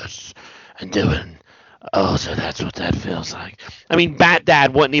like this and doing, oh, so that's what that feels like. I mean, Bat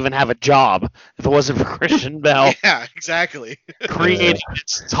Dad wouldn't even have a job if it wasn't for Christian Bale Yeah, exactly. creating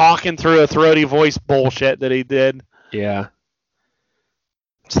this talking through a throaty voice bullshit that he did. Yeah.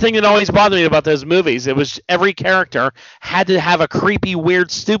 It's the thing that always bothered me about those movies. It was every character had to have a creepy,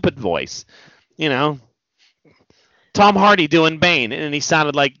 weird, stupid voice. Tom Hardy doing Bane, and he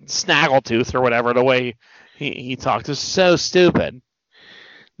sounded like Snaggletooth or whatever the way he talked. It was so stupid.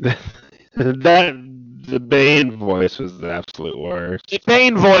 The Bane voice was the absolute worst. The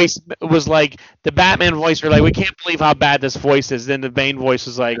Bane voice was like the Batman voice. We're like, we can't believe how bad this voice is. Then the Bane voice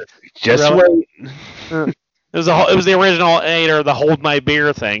was like, Just really? wait. It was the original the Hold My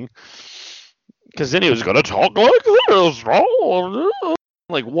Beer thing. Because then he was gonna talk like this.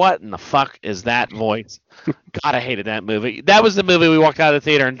 Like, what in the fuck is that voice? God, I hated that movie. That was the movie we walked out of the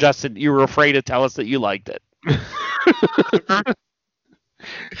theater, and Justin, you were afraid to tell us that you liked it.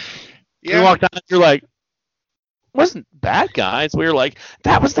 Yeah. We walked out, and you're like, wasn't bad, guys. We were like,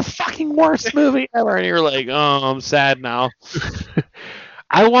 that was the fucking worst movie ever. And you were like, oh, I'm sad now.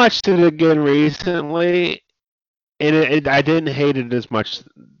 I watched it again recently, and I didn't hate it as much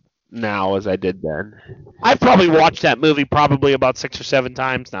now as I did then. I've probably watched that movie probably about 6 or 7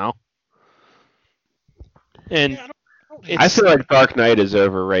 times now. And I feel like Dark Knight is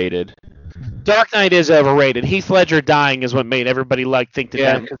overrated. Dark Knight is overrated. Heath Ledger dying is what made everybody think that.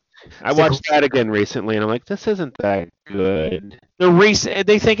 Yeah, I watched that again recently, and I'm like, this isn't that good.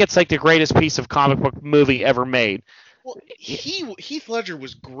 They think it's like the greatest piece of comic book movie ever made. Well, Heath Ledger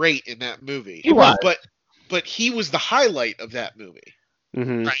was great in that movie. He was. But he was the highlight of that movie.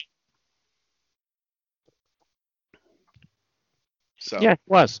 Mm-hmm. Right. So Yeah, it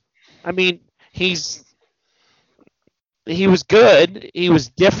was. I mean, he was good. He was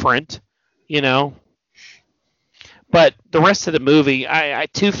different, But the rest of the movie,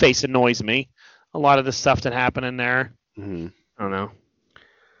 Two-Face annoys me. A lot of the stuff that happened in there. Mm-hmm. I don't know.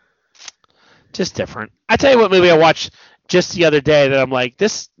 Just different. I tell you what movie I watched just the other day that I'm like,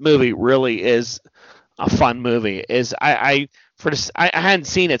 this movie really is a fun movie. I hadn't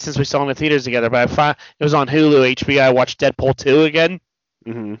seen it since we saw it in the theaters together, but it was on Hulu, HBO. I watched Deadpool 2 again.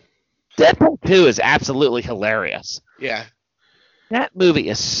 Mm-hmm. Deadpool 2 is absolutely hilarious. yeah. That movie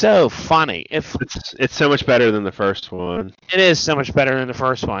is so funny. It's so much better than the first one. It is so much better than the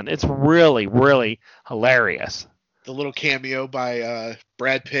first one. It's really, really hilarious. The little cameo by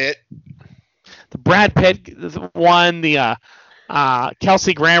Brad Pitt. The Brad Pitt one, the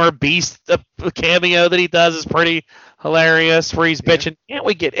Kelsey Grammer Beast the cameo that he does is pretty hilarious. Where he's bitching, can't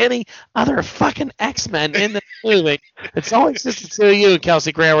we get any other fucking X-Men in the movie? It's always just the two of you, and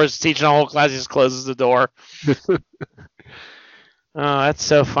Kelsey Grammer's teaching a whole class. He just closes the door. Oh, that's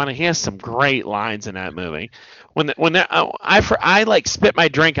so funny. He has some great lines in that movie. I like spit my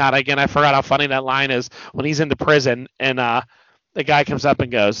drink out again. I forgot how funny that line is when he's in the prison and the guy comes up and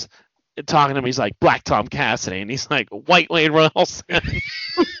goes, talking to him. He's like, Black Tom Cassidy. And he's like, White Wayne Russell.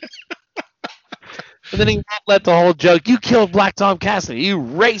 And then he won't let the whole joke, you killed Black Tom Cassidy, you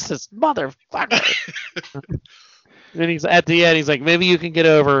racist motherfucker. And then he's at the end, he's like, maybe you can get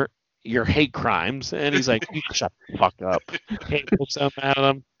over your hate crimes. And he's like, you shut the fuck up. Cable's so mad at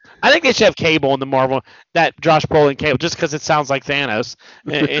him. I think they should have Cable in the Marvel, that Josh Brolin Cable, just because it sounds like Thanos.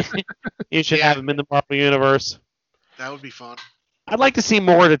 You should have him in the Marvel Universe. That would be fun. I'd like to see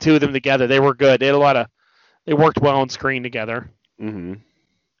more of the two of them together. They were good. They worked well on screen together. Mm-hmm.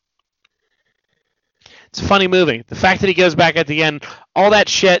 It's a funny movie. The fact that he goes back at the end, all that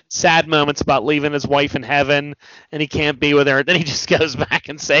shit, sad moments about leaving his wife in heaven and he can't be with her, then he just goes back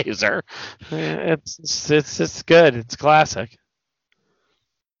and saves her. It's just good. It's classic.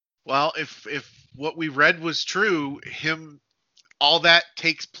 Well, if what we read was true, all that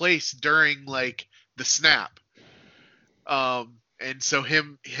takes place during like the snap. And so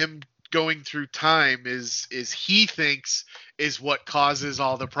him going through time is he thinks is what causes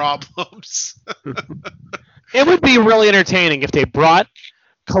all the problems. It would be really entertaining if they brought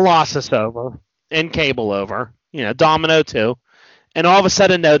Colossus over and Cable over, Domino too, and all of a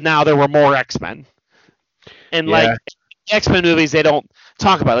sudden now there were more X-Men. And like X-Men movies, they don't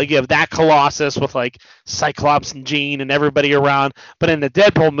talk about it. Like you have that Colossus with like Cyclops and Jean and everybody around, but in the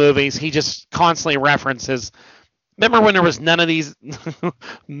Deadpool movies, he just constantly references. Remember when there was none of these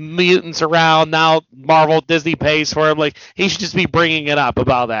mutants around? Now Marvel, Disney pays for him. Like he should just be bringing it up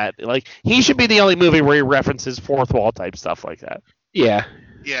about that. Like he should be the only movie where he references fourth wall type stuff like that. Yeah.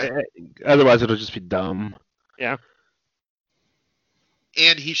 Yeah. Otherwise, it'll just be dumb. Yeah.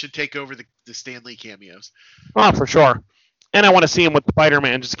 And he should take over the Stan Lee cameos. Oh, for sure. And I want to see him with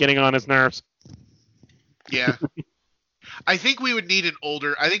Spider-Man just getting on his nerves. Yeah. I think we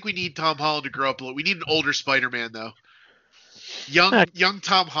need Tom Holland to grow up a little. We need an older Spider-Man, though. Young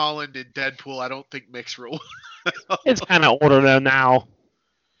Tom Holland and Deadpool, I don't think mix real well. It's kind of older, though, now.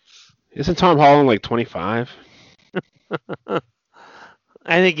 Isn't Tom Holland like 25? I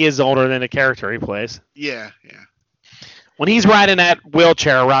think he is older than the character he plays. Yeah. When he's riding that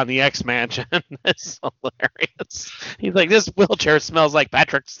wheelchair around the X-Mansion, it's hilarious. He's like, this wheelchair smells like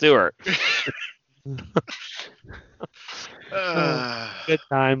Patrick Stewart. Good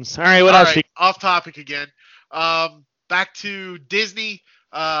times. All right, what else? Right, off topic again. Back to Disney.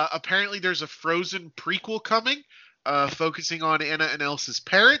 Apparently, there's a Frozen prequel coming, focusing on Anna and Elsa's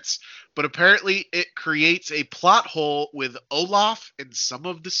parents. But apparently, it creates a plot hole with Olaf and some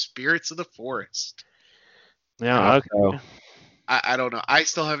of the spirits of the forest. Yeah, okay. I don't know. I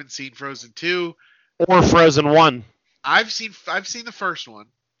still haven't seen Frozen 2 or Frozen 1. I've seen the first one.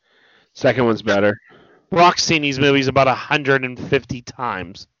 Second one's better. Brock's seen these movies about 150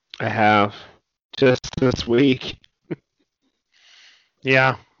 times. I have. Just this week.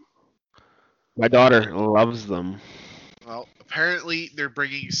 Yeah. My daughter loves them. Well, apparently they're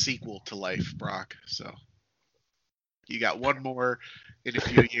bringing a sequel to life, Brock. So you got one more in a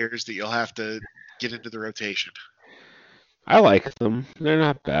few years that you'll have to get into the rotation. I like them. They're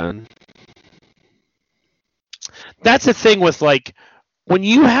not bad. That's the thing with like when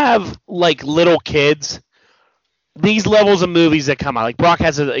you have like little kids, these levels of movies that come out, like Brock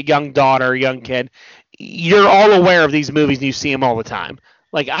has a young daughter, a young kid, you're all aware of these movies and you see them all the time.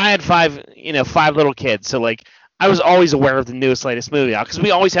 Like I had five little kids, so like I was always aware of the newest, latest movie out because we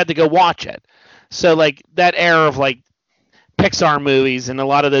always had to go watch it. So like that era of like Pixar movies and a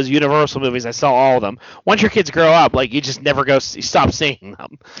lot of those Universal movies, I saw all of them. Once your kids grow up, like you just never you stop seeing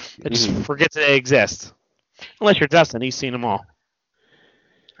them. It just forgets that they exist. Unless you're Dustin, he's seen them all.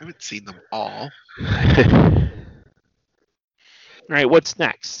 I haven't seen them all. All right, what's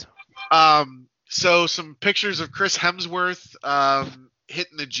next? So some pictures of Chris Hemsworth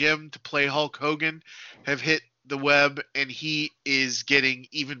hitting the gym to play Hulk Hogan have hit the web, and he is getting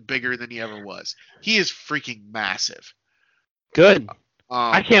even bigger than he ever was. He is freaking massive. Good.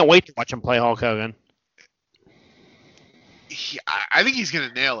 I can't wait to watch him play Hulk Hogan. I think he's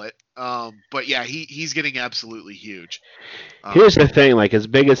gonna nail it. But yeah, he's getting absolutely huge. Here's the thing: like as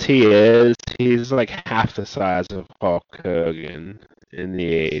big as he is, he's like half the size of Hulk Hogan in the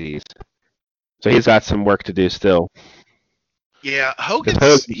 '80s. So he's got some work to do still. Yeah, Hogan's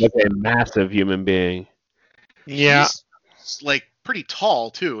a massive human being. Yeah, he's like pretty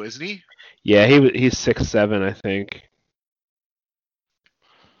tall too, isn't he? Yeah, he's 6'7", I think.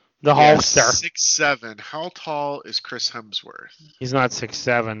 The Hulkster. 6'7". How tall is Chris Hemsworth? He's not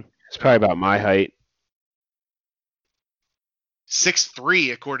 6'7". It's probably about my height.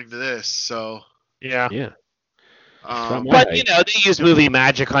 6'3", according to this. So yeah. But they use movie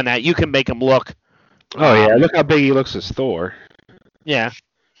magic on that. You can make him look. Oh yeah, look how big he looks as Thor. Yeah.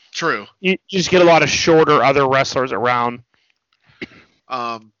 True. You just get a lot of shorter other wrestlers around.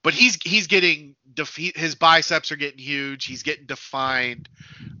 But he's getting his biceps are getting huge. He's getting defined.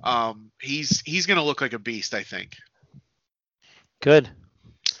 He's gonna look like a beast, I think. Good.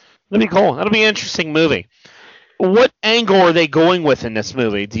 That'll be cool. That'll be an interesting movie. What angle are they going with in this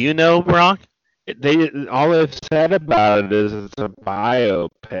movie? Do you know, Brock? All they've said about it is it's a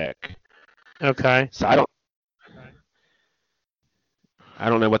biopic. Okay. So I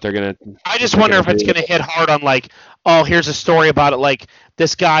don't know what they're gonna. I just wonder if it's gonna hit hard on like, oh, here's a story about it, like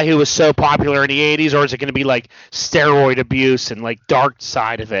this guy who was so popular in the '80s, or is it gonna be like steroid abuse and like dark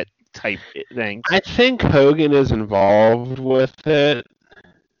side of it type thing? I think Hogan is involved with it.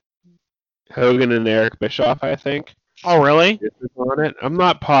 Hogan and Eric Bischoff, I think. Oh, really? On it. I'm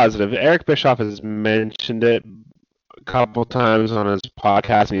not positive. Eric Bischoff has mentioned it a couple times on his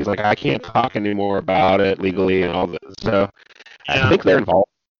podcast, and he's like, I can't talk anymore about it legally and all that. So I think they're involved.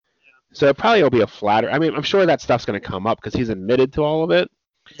 So it probably will be a flatter. I mean, I'm sure that stuff's going to come up because he's admitted to all of it.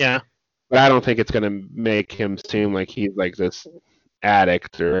 Yeah. But I don't think it's going to make him seem like he's like this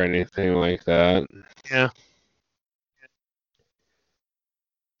addict or anything like that. Yeah.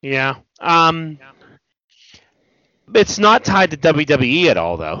 Yeah. It's not tied to WWE at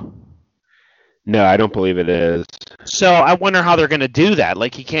all, though. No, I don't believe it is. So I wonder how they're going to do that.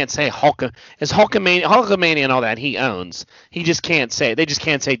 Like, he can't say Hulkamania and all that he owns. He just can't say. They just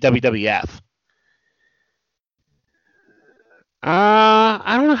can't say WWF.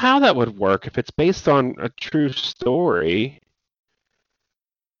 I don't know how that would work if it's based on a true story.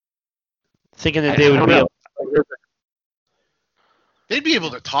 Thinking that they would be. They'd be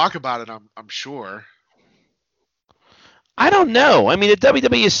able to talk about it, I'm sure. I don't know. I mean, the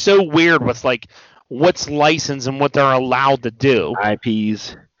WWE is so weird with like what's licensed and what they're allowed to do.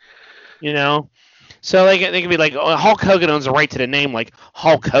 IPs. You know? So like they could be like, oh, Hulk Hogan owns the right to the name like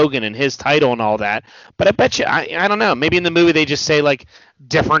Hulk Hogan and his title and all that. But I bet you, I don't know. Maybe in the movie they just say like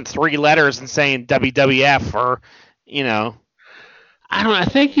different 3 letters and saying WWF or, you know. I don't know. I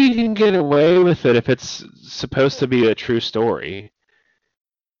think you can get away with it if it's supposed to be a true story.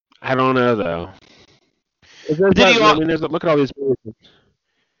 I don't know though. Look at all these movies.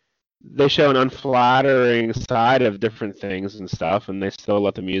 They show an unflattering side of different things and stuff, and they still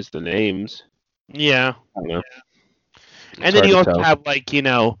let them use the names. Yeah. I don't know. And then you also have like, you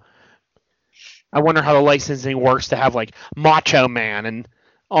know, I wonder how the licensing works to have like Macho Man and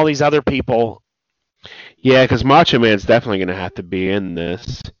all these other people. Yeah, because Macho Man's definitely going to have to be in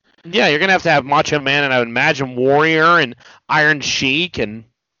this. Yeah, you're going to have Macho Man, and I would imagine Warrior and Iron Sheik. And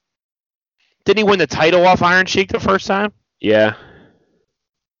didn't he win the title off Iron Sheik the first time? Yeah.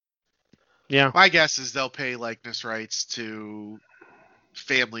 Yeah. My guess is they'll pay likeness rights to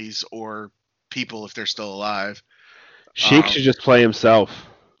families or people if they're still alive. Sheik should just play himself.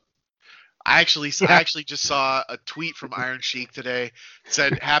 I actually just saw a tweet from Iron Sheik today. It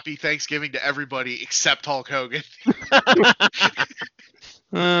said, "Happy Thanksgiving to everybody except Hulk Hogan."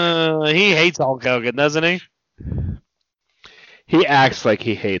 He hates Hulk Hogan, doesn't he? He acts like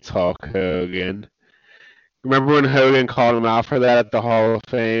he hates Hulk Hogan. Remember when Hogan called him out for that at the Hall of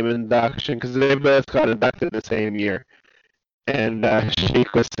Fame induction? Because they both got inducted the same year. And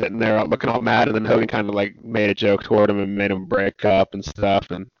Sheik was sitting there looking all mad, and then Hogan kind of like made a joke toward him and made him break up and stuff.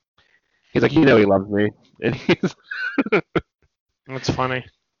 And he's like, you know he loves me. And he's That's funny.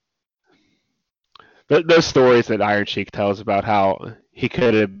 Those stories that Iron Sheik tells about how he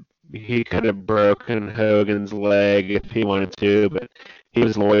could have broken Hogan's leg if he wanted to, but he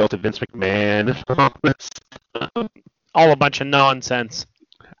was loyal to Vince McMahon. All a bunch of nonsense.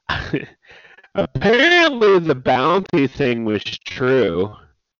 Apparently, the bounty thing was true.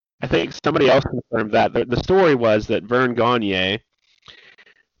 I think somebody else confirmed that. The story was that Vern Gagne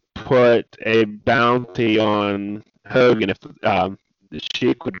put a bounty on Hogan if the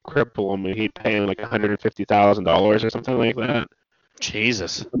Sheik would cripple him, and he'd pay him like $150,000 or something like that.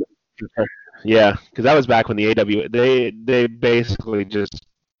 Jesus. Yeah, because that was back when the AWA they basically just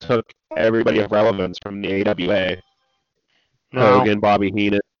took everybody of relevance from the AWA. No. Hogan, Bobby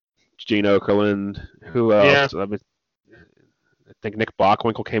Heenan, Gene Okerlund, who else? Yeah. I think Nick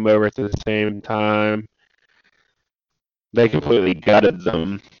Bockwinkel came over at the same time. They completely gutted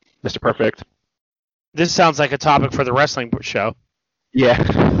them. Mr. Perfect. This sounds like a topic for the wrestling show. Yeah.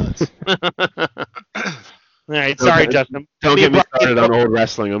 All right, sorry, Justin. Don't get me started on old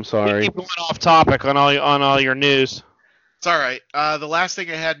wrestling. I'm sorry. Keep going off topic on all your news. It's all right. The last thing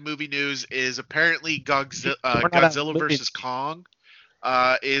I had in movie news is apparently Godzilla vs. Kong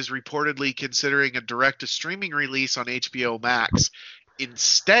is reportedly considering a direct-to-streaming release on HBO Max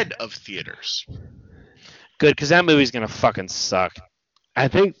instead of theaters. Good, because that movie's gonna fucking suck. I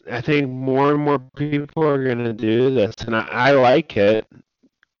think more and more people are gonna do this, and I like it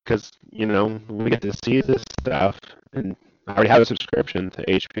because we get to see this stuff, and I already have a subscription to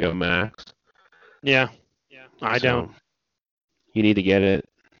HBO Max, Yeah, I don't. so you need to get it.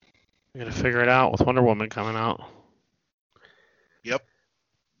 I'm gonna figure it out with Wonder Woman coming out. Yep.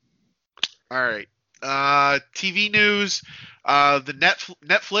 All right. TV news. The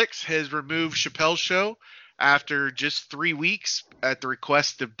Netflix has removed Chappelle's Show after just 3 weeks at the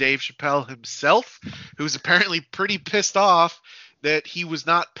request of Dave Chappelle himself, who's apparently pretty pissed off that he was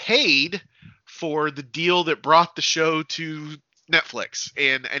not paid for the deal that brought the show to Netflix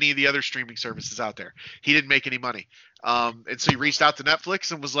and any of the other streaming services out there. He didn't make any money. And so he reached out to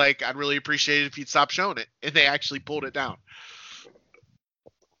Netflix and was like, I'd really appreciate it if you'd stop showing it. And they actually pulled it down.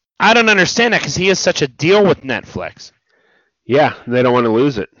 I don't understand that because he has such a deal with Netflix. Yeah, they don't want to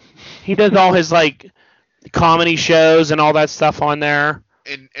lose it. He does all his comedy shows and all that stuff on there.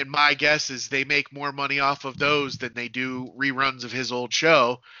 And my guess is they make more money off of those than they do reruns of his old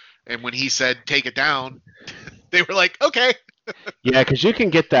show. And when he said take it down, they were like, okay. Yeah, because you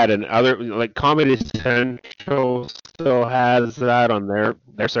can get that in other, like Comedy Central still has that on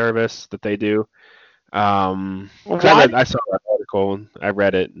their service that they do. 'Cause I saw that article and I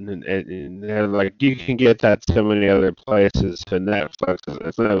read it, and they're like, you can get that so many other places. So Netflix,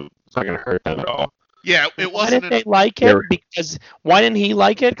 it's not gonna hurt them at all. Yeah, it wasn't. Why didn't they like it? Because why didn't he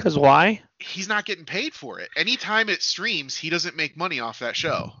like it? Because why? He's not getting paid for it. Anytime it streams, he doesn't make money off that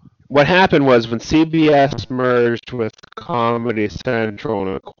show. What happened was when CBS merged with Comedy Central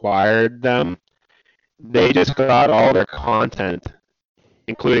and acquired them, they just got all their content,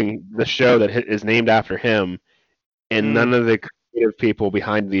 including the show that is named after him, and none of the creative people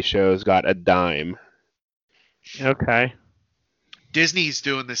behind these shows got a dime. Okay. Disney's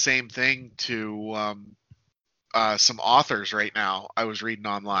doing the same thing to some authors right now. I was reading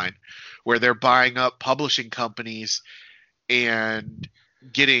online where they're buying up publishing companies and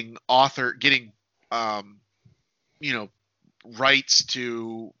getting rights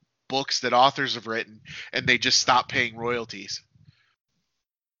to books that authors have written, and they just stop paying royalties.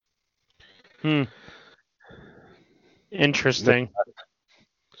 Interesting.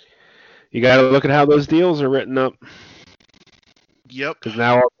 You got to look at how those deals are written up. Yep. Because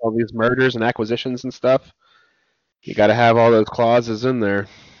now all these mergers and acquisitions and stuff, you got to have all those clauses in there.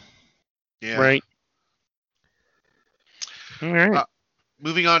 Yeah. Right. All right.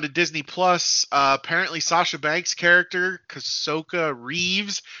 Moving on to Disney Plus, apparently Sasha Banks' character, Kasoka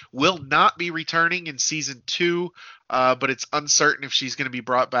Reeves, will not be returning in season 2, but it's uncertain if she's going to be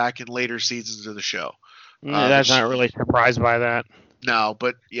brought back in later seasons of the show. That's not really surprised by that. No,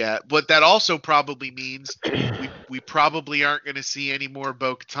 but yeah, but that also probably means we probably aren't going to see any more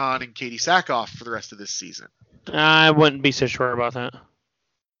Bo-Katan and Katie Sackhoff for the rest of this season. I wouldn't be so sure about that.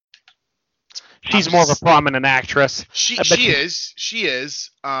 She's more of a prominent actress. She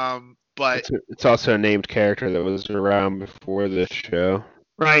is. But it's also a named character that was around before this show.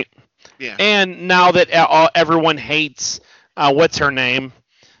 Right. Yeah. And now that everyone hates what's her name,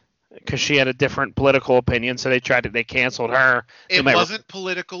 because she had a different political opinion, so they canceled her. It wasn't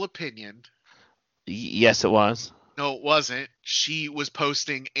political opinion. Yes, it was. No, it wasn't. She was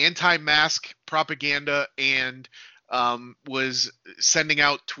posting anti-mask propaganda and was sending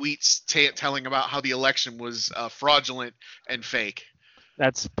out tweets telling about how the election was fraudulent and fake.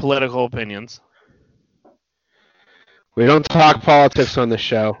 That's political opinions. We don't talk politics on the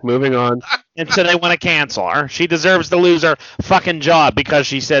show. Moving on. And so they want to cancel her. She deserves to lose her fucking job because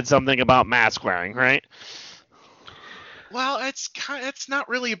she said something about mask wearing, right? Well, that's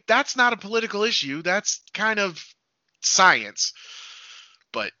not a political issue. That's kind of science.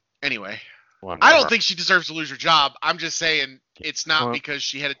 But anyway, whatever. I don't think she deserves to lose her job. I'm just saying it's not because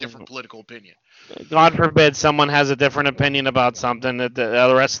she had a different political opinion. God forbid someone has a different opinion about something that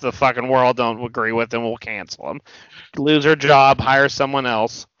the rest of the fucking world don't agree with, and we'll cancel them. Lose her job, hire someone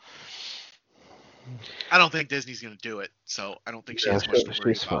else. I don't think Disney's going to do it, so I don't think she has much to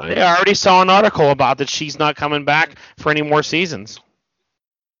worry about. Yeah, I already saw an article about that she's not coming back for any more seasons.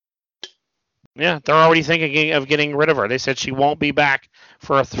 Yeah, they're already thinking of getting rid of her. They said she won't be back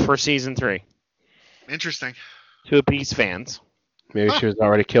for season 3. Interesting. To appease fans. Maybe she was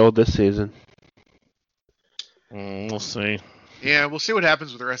already killed this season. We'll see. Yeah, we'll see what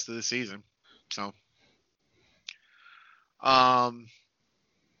happens with the rest of the season. So,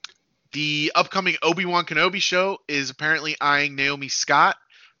 the upcoming Obi-Wan Kenobi show is apparently eyeing Naomi Scott,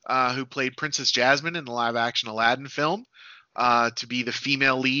 who played Princess Jasmine in the live-action Aladdin film, to be the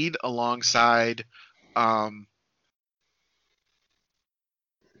female lead alongside. I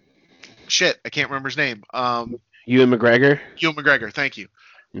can't remember his name. Ewan McGregor. Ewan McGregor, thank you.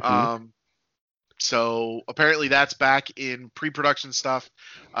 Mm-hmm. So apparently that's back in pre-production stuff.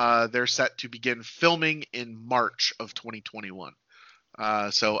 They're set to begin filming in March of 2021.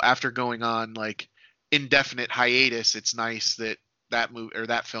 So after going on like indefinite hiatus, it's nice that that movie or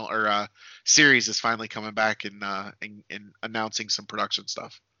that film or series is finally coming back and announcing some production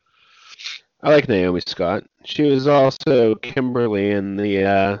stuff. I like Naomi Scott. She was also Kimberly in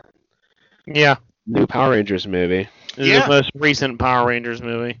the Yeah, new Power Rangers movie. the Yeah, most recent Power Rangers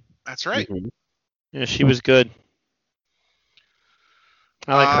movie. that's right. Mm-hmm. Yeah, she was good.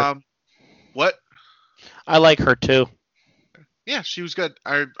 I like her. What? I like her too. Yeah, she was good.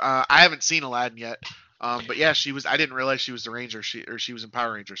 I haven't seen Aladdin yet, but yeah, she was. I didn't realize she was the Ranger. She was in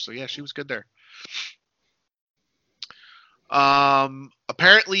Power Rangers. So yeah, she was good there.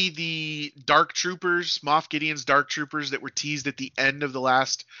 Apparently the Dark Troopers, Moff Gideon's Dark Troopers that were teased at the end of the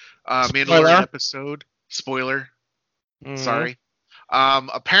last Mandalorian episode. Spoiler. Mhm. Sorry.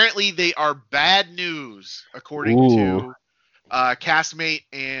 Apparently they are bad news, according Ooh. to castmate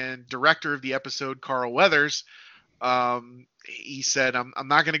and director of the episode, Carl Weathers. He said, I'm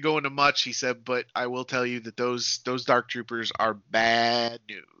not going to go into much, he said, but I will tell you that those Dark Troopers are bad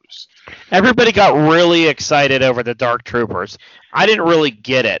news. Everybody got really excited over the Dark Troopers. I didn't really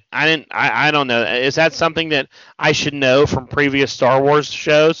get it. I don't know. Is that something that I should know from previous Star Wars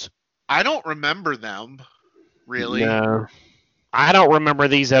shows? I don't remember them, really. No. I don't remember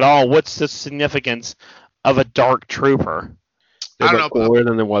these at all. What's the significance of a Dark Trooper? They I don't look know. cooler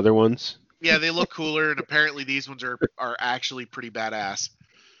than the other ones. Yeah, they look cooler, and apparently these ones are actually pretty badass.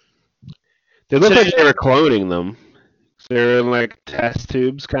 They look So like they were cloning them. They're in like test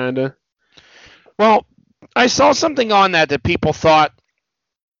tubes, kind of. Well, I saw something on that people thought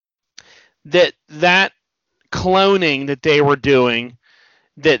that cloning that they were doing,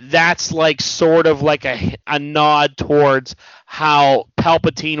 that's like sort of like a nod towards how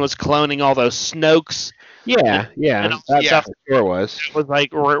Palpatine was cloning all those Snokes. Yeah, and that yeah. sure was. It was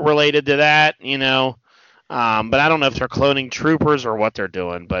like related to that, you know. But I don't know if they're cloning troopers or what they're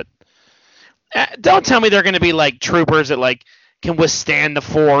doing. But don't tell me they're going to be like troopers that like can withstand the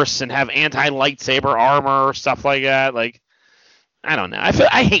Force and have anti-lightsaber armor or stuff like that. Like, I don't know.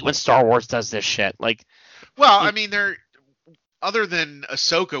 I hate when Star Wars does this shit. Like, Well, I mean, they're other than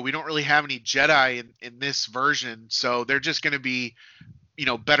Ahsoka, we don't really have any Jedi in this version, so they're just going to be,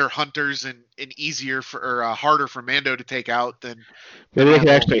 better hunters and easier or harder for Mando to take out than. Maybe they can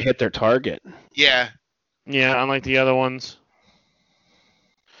actually hit their target. Yeah. Yeah, unlike the other ones.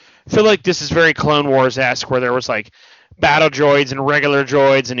 I feel like this is very Clone Wars-esque, where there was like battle droids and regular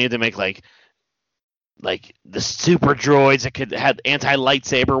droids, and you had to make like the super droids that could have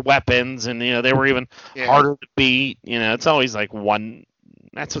anti-lightsaber weapons, and they were even harder to beat. It's always like one.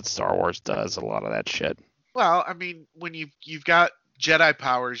 That's what Star Wars does. A lot of that shit. Well, I mean, when you've got Jedi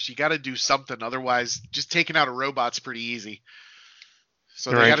powers, you got to do something. Otherwise, just taking out a robot's pretty easy.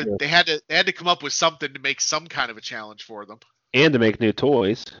 So they had to come up with something to make some kind of a challenge for them. And to make new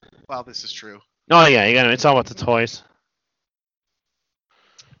toys. Well, this is true. Oh yeah, it's all about the toys.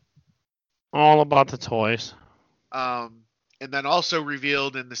 All about the toys. And then also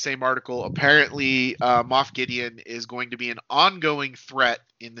revealed in the same article, apparently Moff Gideon is going to be an ongoing threat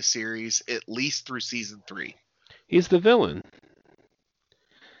in the series, at least through season 3. He's the villain.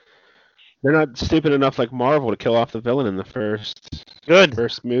 They're not stupid enough like Marvel to kill off the villain in the first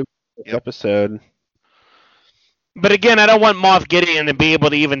movie episode. But again, I don't want Moff Gideon to be able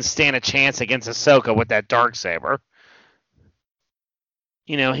to even stand a chance against Ahsoka with that Darksaber.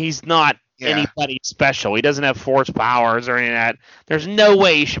 He's not anybody special. He doesn't have Force powers or any of that. There's no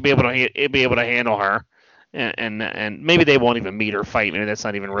way he should be able to handle her. And maybe they won't even meet or fight. Maybe that's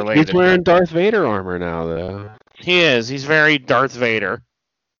not even related. He's wearing Darth Vader armor now, though. He is. He's very Darth Vader.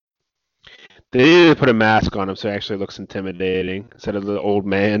 They need to put a mask on him so he actually looks intimidating instead of the old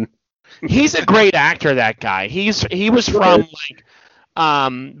man. He's a great actor, that guy. He was from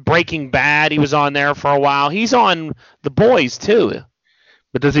Breaking Bad. He was on there for a while. He's on The Boys too.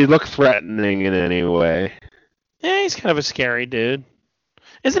 But does he look threatening in any way? Yeah, he's kind of a scary dude.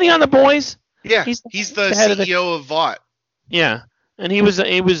 Isn't he on The Boys? Yeah, he's the CEO of Vought. Yeah, and he was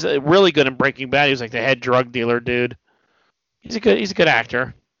really good in Breaking Bad. He was like the head drug dealer dude. He's a good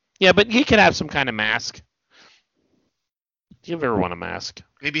actor. Yeah, but he could have some kind of mask. Do you ever want a mask?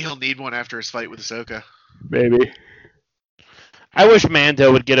 Maybe he'll need one after his fight with Ahsoka. Maybe. I wish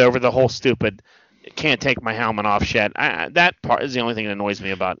Mando would get over the whole stupid can't take my helmet off shit. That part is the only thing that annoys me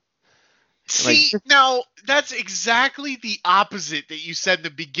about See, now that's exactly the opposite that you said in the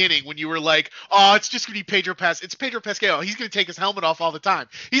beginning when you were like, "Oh, it's just gonna be Pedro Pascal. It's Pedro Pascal. He's gonna take his helmet off all the time.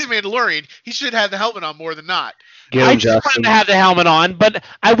 He's a Mandalorian. He should have the helmet on more than not." I just want him to have the helmet on, but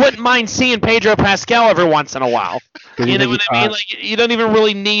I wouldn't mind seeing Pedro Pascal every once in a while. You know what I mean? Like, you don't even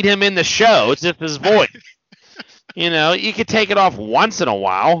really need him in the show. It's just his voice. You could take it off once in a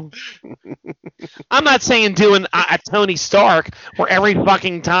while. I'm not saying doing a Tony Stark where every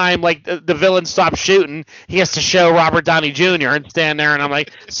fucking time like the villain stops shooting, he has to show Robert Downey Jr. and stand there, and I'm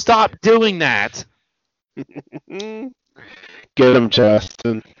like, stop doing that. Get him,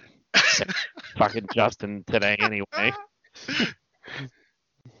 Justin. Fucking Justin today, anyway.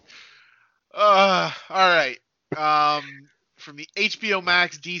 All right. From the HBO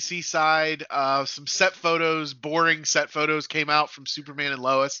Max DC side, some boring set photos came out from Superman and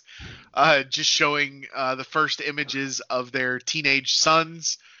Lois, just showing the first images of their teenage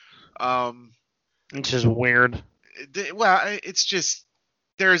sons. It's just weird. It's just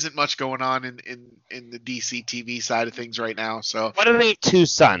there isn't much going on in the DC TV side of things right now. So what are they? 2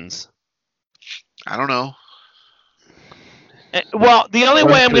 sons? I don't know. Well, the only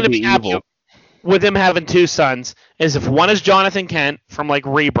way I'm going to be happy with him having 2 sons is if one is Jonathan Kent from like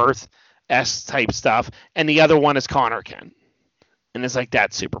Rebirth S type stuff, and the other one is Connor Kent, and it's like that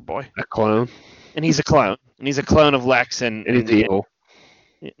Superboy. A clone. And he's a clone, and he's a clone of Lex, and he's evil.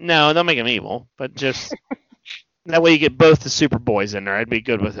 No, don't make him evil, but just that way you get both the Superboys in there. I'd be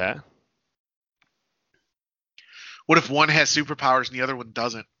good with that. What if one has superpowers and the other one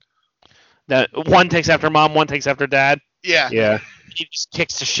doesn't? That one takes after mom, one takes after dad. Yeah. He just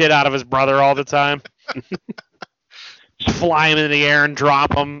kicks the shit out of his brother all the time. Just fly him in the air and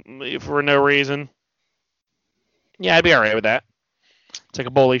drop him for no reason. Yeah, I'd be alright with that. It's like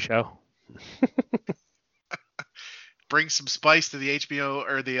a bully show. Bring some spice to the HBO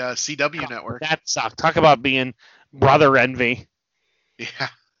or the CW network. That sucks. Talk about being brother envy. Yeah.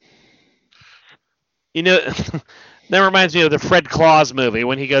 That reminds me of the Fred Claus movie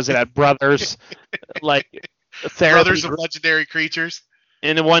when he goes to that brothers, like therapy. Brothers of Legendary Creatures.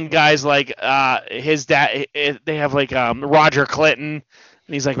 And the one guy's like, his dad. They have like Roger Clinton,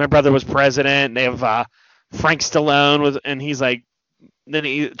 and he's like, my brother was president. And they have Frank Stallone and he's like, then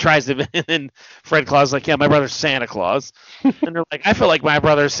he tries to, and Fred Claus is like, yeah, my brother's Santa Claus, and they're like, I feel like my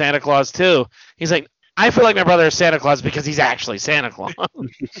brother's Santa Claus too. He's like, I feel like my brother is Santa Claus because he's actually Santa Claus.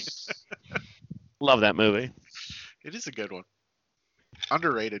 Love that movie. It is a good one.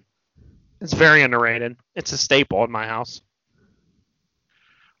 Underrated. It's very underrated. It's a staple in my house.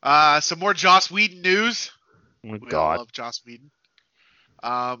 Some more Joss Whedon news. Oh, God. I love Joss Whedon.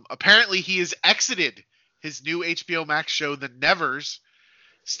 Apparently, he has exited his new HBO Max show, The Nevers,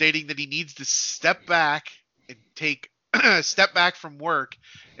 stating that he needs to step back and take a step back from work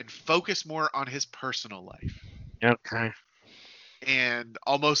and focus more on his personal life. Okay. And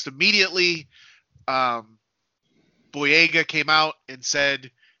almost immediately, Boyega came out and said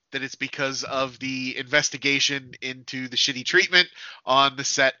that it's because of the investigation into the shitty treatment on the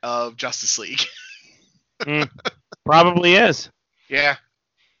set of Justice League. Probably is. Yeah.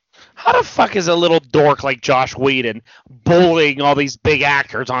 How the fuck is a little dork like Josh Whedon bullying all these big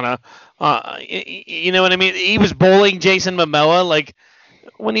actors on a, you know what I mean? He was bullying Jason Momoa, like,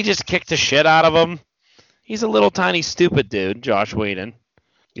 when he just kicked the shit out of him. He's a little tiny stupid dude, Josh Whedon.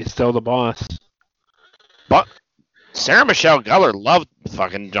 He's still the boss. But Sarah Michelle Gellar loved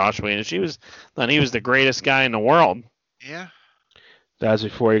fucking Josh Whedon. He was the greatest guy in the world. Yeah. That was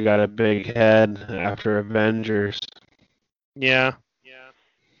before he got a big head after Avengers. Yeah.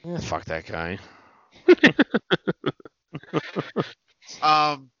 Fuck that guy.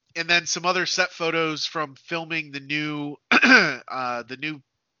 And then some other set photos from filming the new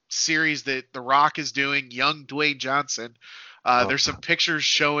series that The Rock is doing, Young Dwayne Johnson. There's some pictures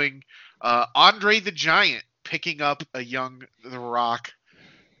showing Andre the Giant picking up a young The Rock,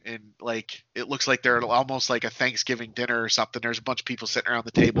 and like it looks like they're almost like a Thanksgiving dinner or something. There's a bunch of people sitting around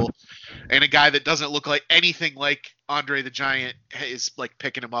the table, and a guy that doesn't look like anything like Andre the Giant is like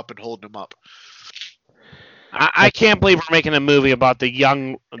picking him up and holding him up. I can't believe we're making a movie about the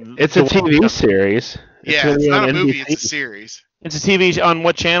young. It's a TV series. It's not a movie. It's a series. It's a TV on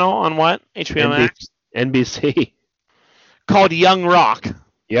what channel? On what? HBO Max? NBC. Called Young Rock.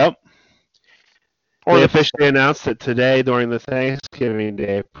 Yep. They officially announced it today during the Thanksgiving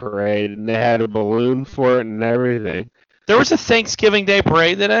Day parade, and they had a balloon for it and everything. There was a Thanksgiving Day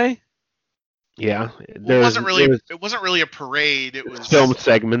parade today? Yeah. It wasn't really a parade. It was film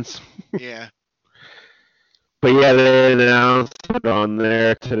segments. Yeah. But yeah, they announced it on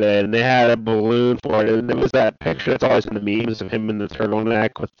there today, and they had a balloon for it, and it was that picture that's always in the memes of him in the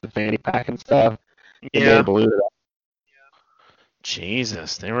turtleneck with the fanny pack and stuff. They made a Yeah. balloon of that.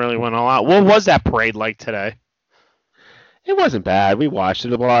 Jesus, they really went all out. What was that parade like today? It wasn't bad. We watched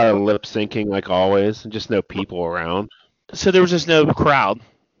it. A lot of lip syncing, like always, and just no people around. So there was just no crowd.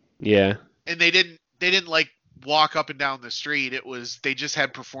 Yeah. And they didn't like walk up and down the street. It was they just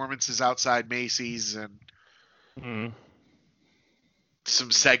had performances outside Macy's and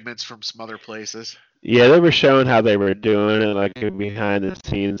some segments from some other places. Yeah, they were showing how they were doing it, like a behind the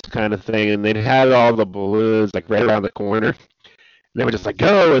scenes kind of thing, and they had all the balloons like right around the corner. And they were just like,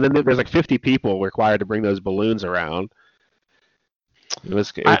 go, and then there's like 50 people required to bring those balloons around. It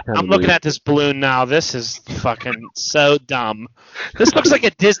was kind I'm of looking weird. at this balloon now. This is fucking so dumb. This looks like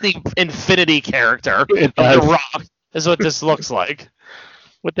a Disney Infinity character. It Of The does. Rock is what this looks like.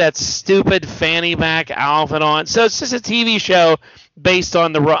 With that stupid fanny pack outfit on. So it's just a TV show based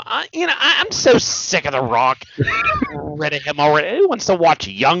on The Rock. I'm so sick of The Rock. Rid of him already. Who wants to watch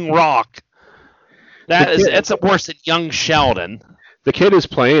Young Rock? It's worse than Young Sheldon. The kid who's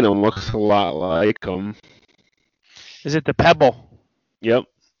playing him looks a lot like him. Is it the Pebble? Yep.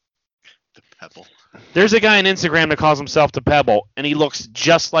 The Pebble. There's a guy on Instagram that calls himself the Pebble, and he looks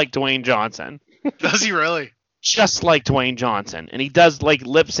just like Dwayne Johnson. Does he really? Just like Dwayne Johnson, and he does like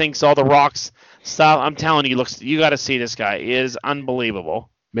lip syncs all the Rock's stuff. I'm telling you, you got to see this guy. He is unbelievable.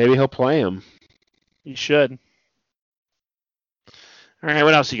 Maybe he'll play him. You should. All right,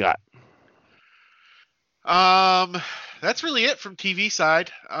 what else you got? That's really it from TV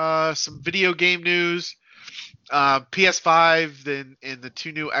side. Some video game news. PS5 and the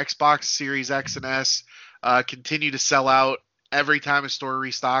two new Xbox Series X and S continue to sell out every time a store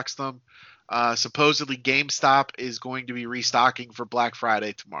restocks them. Supposedly GameStop is going to be restocking for Black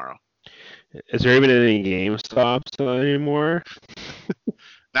Friday tomorrow. Is there even any GameStops anymore?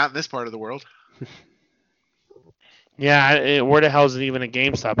 Not in this part of the world. Yeah, where the hell is it even a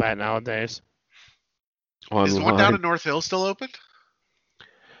GameStop at nowadays? Is the one down in North Hill still open?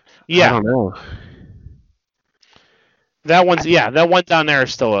 Yeah, I don't know. that one down there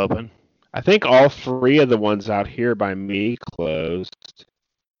is still open. I think all three of the ones out here by me closed.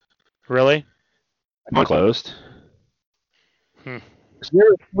 Really? Not closed. Hmm. There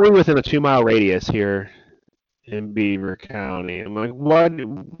are three within a 2-mile radius here in Beaver County. I'm like, what?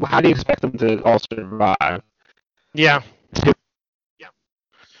 How do you expect them to all survive? Yeah.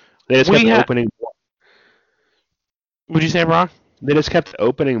 They just kept opening. What'd you say, Brock? They just kept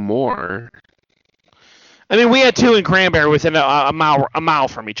opening more. I mean, we had two in Cranberry within a mile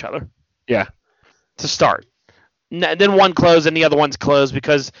from each other. Yeah. To start. Then one closed and the other one's closed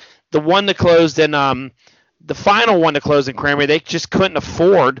because the one that closed in the final one that closed in Cranberry, they just couldn't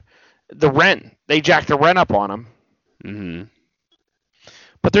afford the rent. They jacked the rent up on them. Mm-hmm.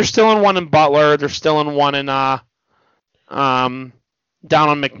 But they're still in one in Butler. They're still in one in down on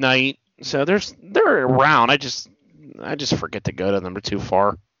McKnight. So they're around. I just forget to go to them. They're too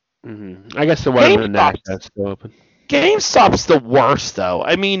far. Mm-hmm. I guess the one in the neck that's still open. GameStop's the worst, though.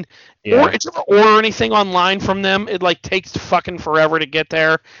 I mean, did you ever order anything online from them? It like takes fucking forever to get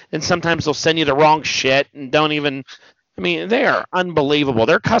there, and sometimes they'll send you the wrong shit and don't even. I mean, they are unbelievable.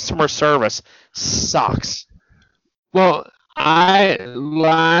 Their customer service sucks. Well,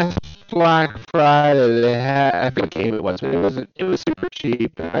 last Black Friday they had, I forget what game it was, but it was super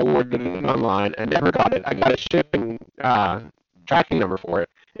cheap. And I ordered it online. I never got it. I got a shipping tracking number for it,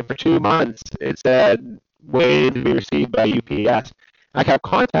 and for 2 months it said waiting to be received by UPS. I kept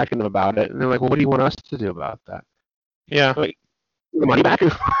contacting them about it, and they're like, "Well, what do you want us to do about that?" Yeah. Like, the money back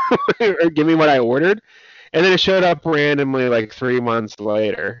or give me what I ordered, and then it showed up randomly like 3 months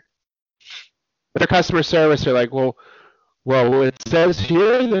later. But their customer service are like, well, it says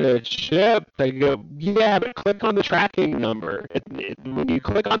here that it's shipped. I go, yeah, but click on the tracking number. When you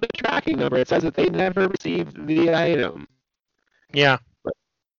click on the tracking number, it says that they never received the item. Yeah.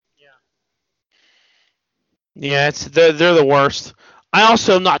 Yeah, they're the worst. I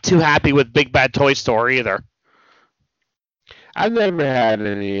also am not too happy with Big Bad Toy Store either. I've never had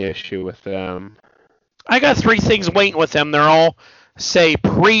any issue with them. I got 3 things waiting with them. They're all say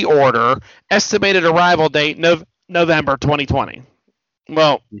pre-order, estimated arrival date November 2020.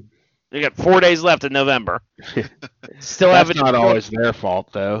 Well, you got 4 days left in November. That's not always their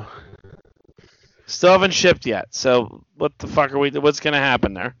fault though. Still haven't shipped yet. So what the fuck what's going to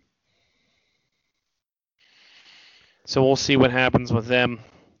happen there? So we'll see what happens with them.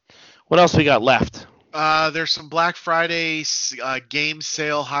 What else we got left? There's some Black Friday game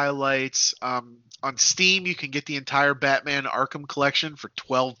sale highlights. On Steam, you can get the entire Batman Arkham collection for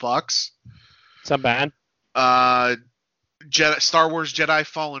 $12. It's not bad. Star Wars Jedi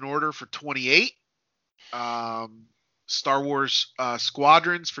Fallen Order for 28. Star Wars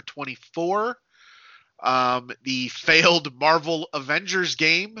Squadrons for 24. The failed Marvel Avengers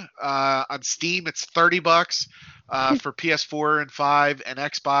game on Steam, it's $30. For PS4 and 5 and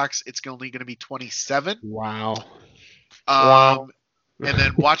Xbox, it's only going to be 27. Wow. Wow. And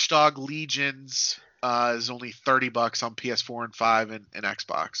then Watchdog Legions is only $30 on PS4 and 5 and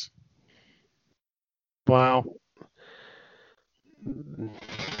Xbox. Wow.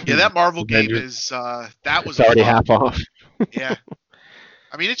 Yeah, that Marvel game Avengers. is that was It's already fun. half off. Yeah,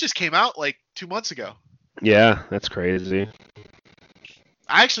 I mean it just came out like 2 months ago. Yeah, that's crazy.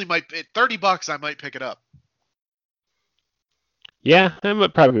 I actually might at $30. I might pick it up. Yeah, it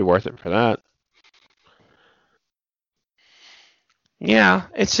would probably be worth it for that. Yeah,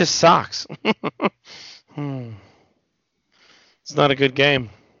 it just sucks. It's not a good game.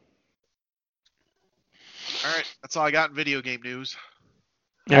 All right, that's all I got in video game news.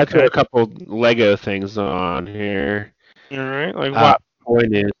 I threw a couple Lego things on here. All right, like what?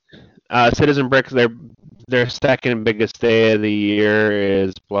 Point is, Citizen Bricks, their second biggest day of the year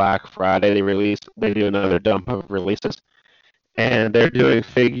is Black Friday. They do another dump of releases, and they're doing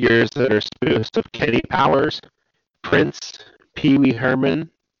figures that are spoofs of Kenny Powers, Prince, Pee Wee Herman,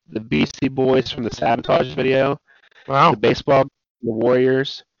 the Beastie Boys from the Sabotage video, Wow. the baseball, the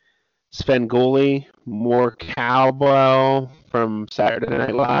Warriors, Svengoolie, more Cowbell from Saturday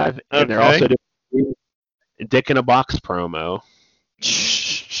Night Live, and they're also doing a Dick in a Box promo.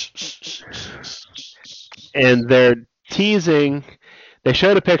 And they're teasing. They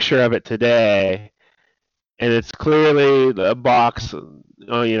showed a picture of it today, and it's clearly a box,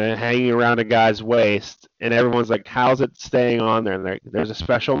 hanging around a guy's waist, and everyone's like, "How's it staying on there?" And there's a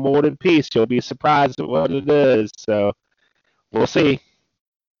special molded piece. You'll be surprised at what it is. So we'll see.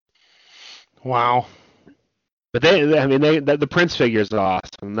 Wow. But the Prince figure is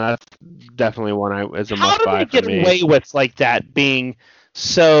awesome. That's definitely one is a How must do buy they get for me. away with like that being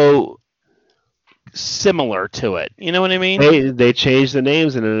so similar to it? You know what I mean? They changed the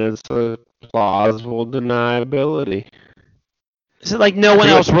names, and it's a plausible deniability. Is it like no one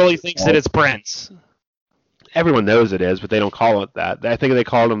else really thinks that it's Prince? Everyone knows it is, but they don't call it that. I think they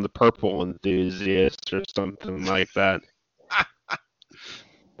called him the Purple Enthusiast or something like that.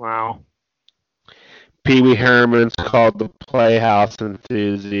 Wow. Pee Wee Herman's called the Playhouse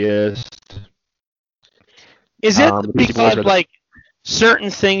Enthusiast. Is it because like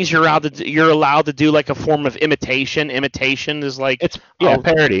certain things you're allowed to do like a form of imitation? Imitation is like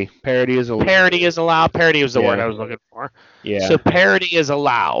parody. Parody is allowed. Parody is allowed. Parody was the word I was looking for. Yeah. So parody is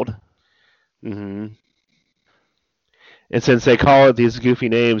allowed. Mhm. And since they call it these goofy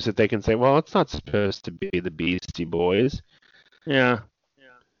names, that they can say, well, it's not supposed to be the Beastie Boys. Yeah.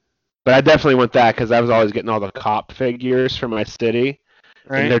 But I definitely want that because I was always getting all the cop figures for my city,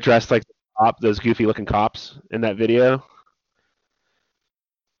 Right. and they're dressed like the cop, those goofy looking cops in that video.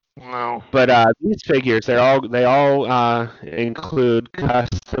 Wow. But these figures, they all include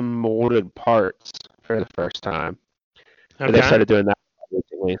custom molded parts for the first time. Okay. They started doing that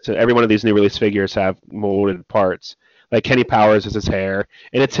recently. So every one of these new release figures have molded parts. Like Kenny Powers is his hair,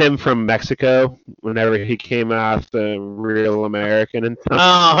 and it's him from Mexico. Whenever he came out, the Real American and stuff.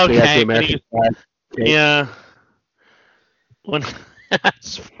 Oh, okay. So he has the American flag. Yeah.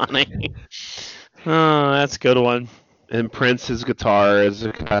 That's funny. Oh, that's a good one. And Prince's guitar is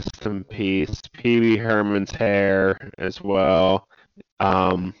a custom piece. Pee Wee Herman's hair as well.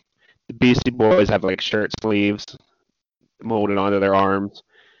 The Beastie Boys have like shirt sleeves molded onto their arms.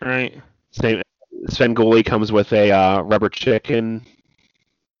 Right. Same. Svengoolie comes with a rubber chicken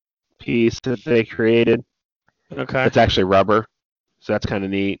piece that they created. Okay. It's actually rubber, so that's kind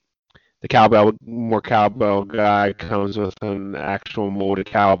of neat. The more cowbell guy comes with an actual molded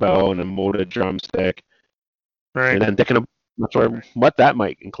cowbell and a molded drumstick. Right. And then I'm not sure what that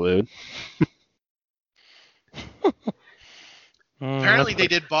might include. Apparently they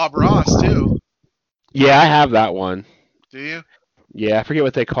did Bob Ross too. Yeah, I have that one. Do you? Yeah, I forget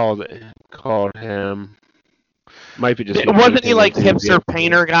what they called him. Might be just. Wasn't he like hipster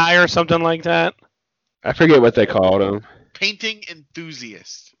painter guy or something like that? I forget what they called him. Painting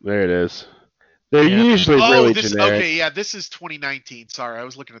enthusiast. There it is. They're usually really generic. Okay, yeah, this is 2019. Sorry, I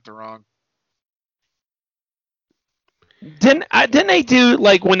was looking at the wrong. Didn't they do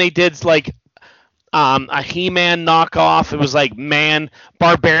like when they did like a He-Man knockoff? It was like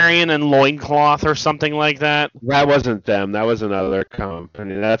Barbarian and Loincloth or something like that. That wasn't them. That was another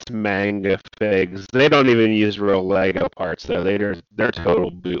company. That's Manga Figs. They don't even use real Lego parts though. They're total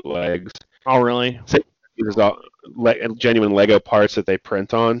bootlegs. Oh really? So, there's all genuine Lego parts that they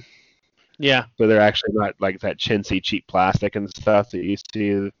print on. Yeah. So they're actually not like that chintzy cheap plastic and stuff that you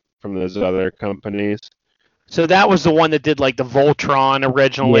see from those other companies. So that was the one that did like the Voltron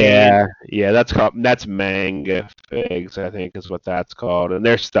originally. Yeah, that's manga figs, I think is what that's called, and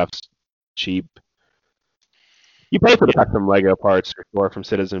their stuff's cheap. You pay for the custom Lego parts or from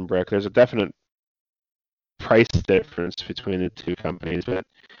Citizen Brick. There's a definite price difference between the two companies, but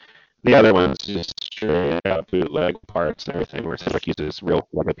the other one's just straight up bootleg parts and everything, where Citizen Brick uses real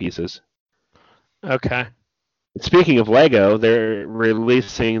Lego pieces. Okay. Speaking of Lego, they're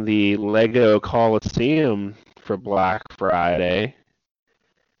releasing the Lego Coliseum for Black Friday.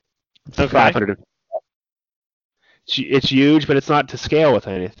 It's Okay. 500. It's huge, but it's not to scale with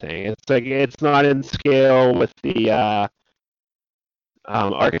anything. It's not in scale with the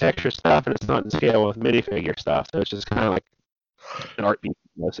architecture stuff, and it's not in scale with minifigure stuff. So it's just kind of like an art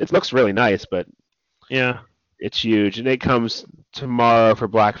piece. It looks really nice, but Yeah. it's huge, and it comes tomorrow for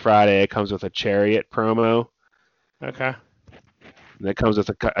Black Friday. It comes with a Chariot promo. Okay. And it comes with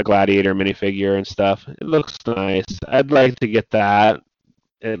a Gladiator minifigure and stuff. It looks nice. I'd like to get that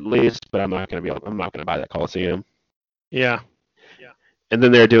at least, but I'm not gonna buy that Coliseum. Yeah. And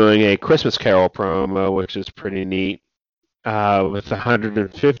then they're doing a Christmas Carol promo, which is pretty neat. With a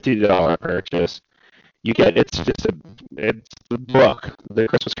 $150 purchase, you get it's the book, the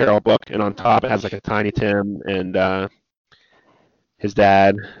Christmas Carol book, and on top it has like a Tiny Tim and his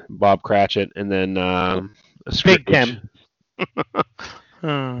dad, Bob Cratchit, and then a Scrooge. Big Tim.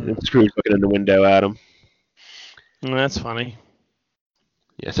 And Scrooge looking in the window at him. That's funny.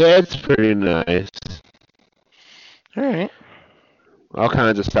 Yeah, so it's pretty nice. All right. All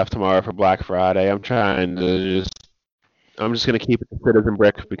kinds of stuff tomorrow for Black Friday. I'm just gonna keep it to Citizen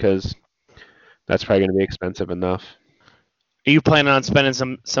Brick because that's probably gonna be expensive enough. Are you planning on spending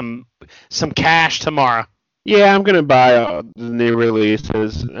some cash tomorrow? Yeah, I'm gonna buy the new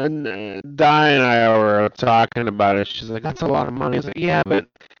releases. And Di and I were talking about it. She's like, "That's a lot of money." I was like, "Yeah, but,"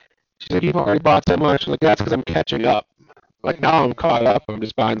 she's like, "You've already bought so much." I'm like, "That's because I'm catching up. Like now I'm caught up. I'm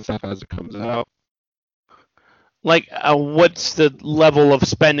just buying stuff as it comes out." Like, what's the level of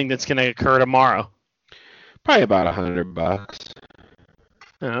spending that's going to occur tomorrow? Probably about $100.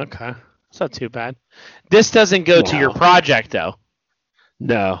 Oh, okay. It's not too bad. This doesn't go to your project, though.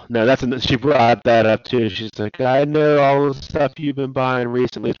 No, she brought that up too. She's like, "I know all the stuff you've been buying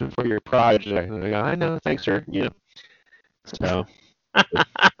recently has been for your project." And I go, "I know, thanks, sir." So I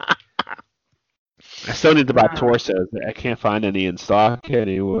still need to buy torsos. I can't find any in stock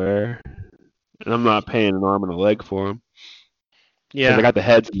anywhere, and I'm not paying an arm and a leg for them. Yeah. Because I got the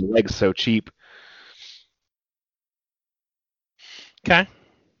heads and the legs so cheap. Okay.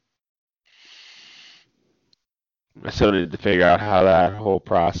 I still need to figure out how that whole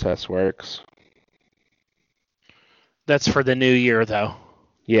process works. That's for the new year, though.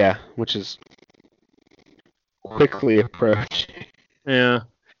 Yeah, which is quickly approaching. Yeah.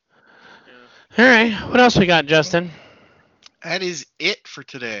 All right. What else we got, Justin? That is it for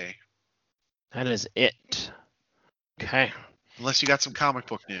today. That is it. Okay. Unless you got some comic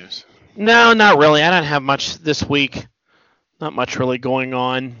book news. No, not really. I don't have much this week. Not much really going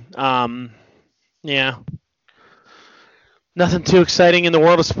on. Yeah. Nothing too exciting in the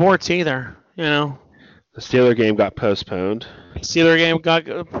world of sports either. The Steeler game got postponed. Steeler game got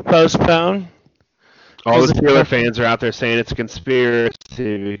postponed. All the Steeler fans are out there saying it's a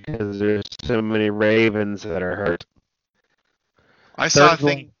conspiracy because there's so many Ravens that are hurt. I saw a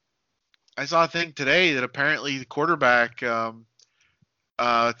thing today that apparently the quarterback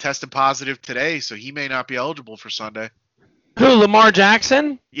tested positive today, so he may not be eligible for Sunday. Who, Lamar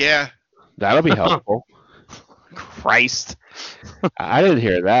Jackson? Yeah. That'll be helpful. Christ. I didn't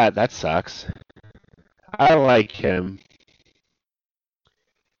hear that. That sucks. I like him.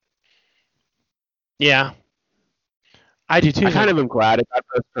 Yeah. I do too. I kind of am glad it got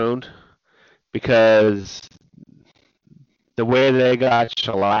postponed because the way they got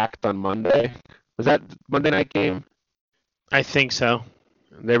shellacked on Monday, was that Monday night game? I think so.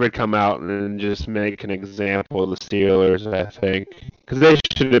 They would come out and just make an example of the Steelers, I think, because they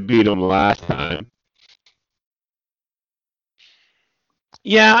should have beat them last time.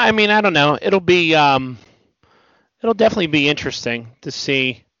 Yeah, I mean, I don't know. It'll definitely be interesting to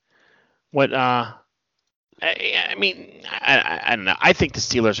see what. I don't know. I think the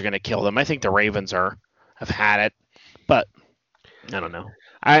Steelers are going to kill them. I think the Ravens have had it, but I don't know.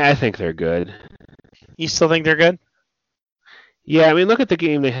 I think they're good. You still think they're good? Yeah, I mean, look at the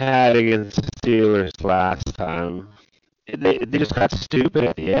game they had against the Steelers last time. They just got stupid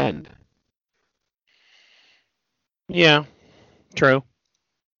at the end. Yeah, true.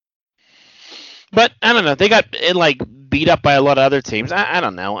 But I don't know. They got beat up by a lot of other teams. I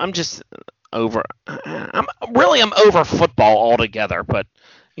don't know. over. I'm over football altogether, but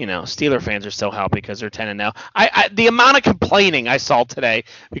Steeler fans are so happy because they're 10-0. The amount of complaining I saw today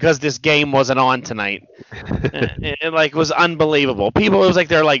because this game wasn't on tonight, it like was unbelievable. People, it was like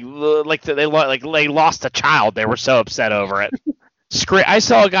they lost a child. They were so upset over it. I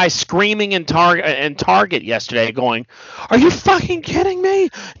saw a guy screaming in Target yesterday, going, "Are you fucking kidding me?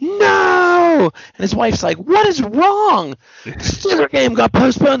 No!" And his wife's like, "What is wrong? The Steeler game got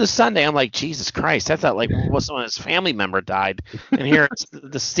postponed to Sunday." I'm like, Jesus Christ! I thought like someone his family member died, and here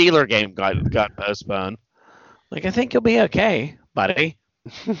the Steeler game got postponed. Like, I think you'll be okay, buddy.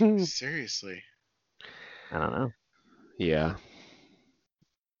 Seriously. I don't know. Yeah.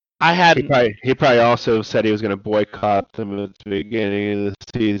 He probably also said he was going to boycott them at the beginning of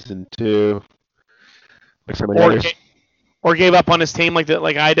the season too, like some others. Or gave up on his team like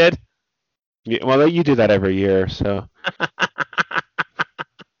I did. Yeah, well, you do that every year, so.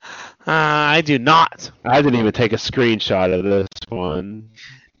 I do not. I didn't even take a screenshot of this one.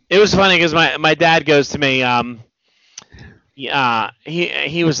 It was funny because my dad goes to me.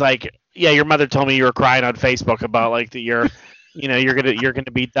 He was like, "Yeah, your mother told me you were crying on Facebook about like that you're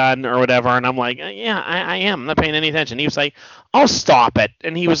gonna be done or whatever." And I'm like, "Yeah, I am. I'm not paying any attention." He was like, "Oh, stop it."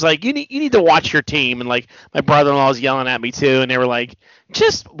 And he was like, "You need to watch your team." And like my brother-in-law was yelling at me too, and they were like,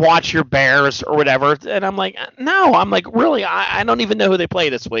 "Just watch your Bears or whatever." And I'm like, "No." I'm like, "Really? I don't even know who they play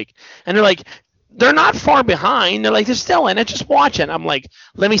this week." And they're like, "They're not far behind." They're like, "They're still in it. Just watch it." I'm like,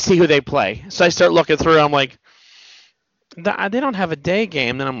 "Let me see who they play." So I start looking through. I'm like, they don't have a day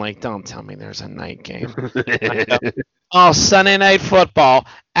game. Then I'm like, don't tell me there's a night game. Oh, Sunday Night Football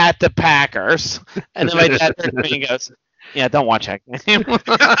at the Packers. And then my dad turns to me and goes, "Yeah, don't watch that game."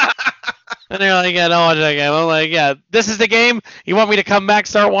 And they're like, "Yeah, don't watch that game." I'm like, "Yeah, this is the game you want me to come back,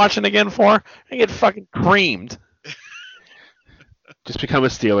 start watching again for?" I get fucking creamed. Just become a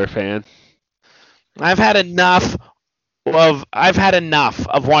Steeler fan. I've had enough of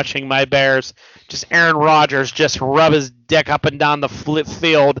watching my Bears, just Aaron Rodgers just rub his dick up and down the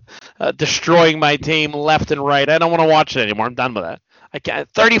field, destroying my team left and right. I don't want to watch it anymore. I'm done with that. I can't.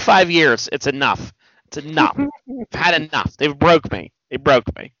 35 years. It's enough. It's enough. I've had enough. They broke me.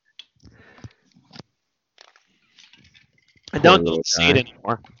 I don't need to see it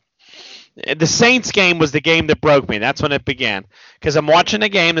anymore. The Saints game was the game that broke me. That's when it began. Because I'm watching the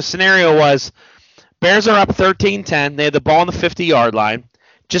game. The scenario was Bears are up 13-10. They had the ball on the 50-yard line.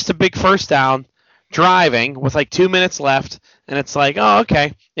 Just a big first down, driving with like 2 minutes left. And it's like, oh,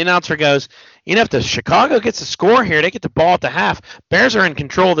 okay. The announcer goes, if the Chicago gets a score here, they get the ball at the half. Bears are in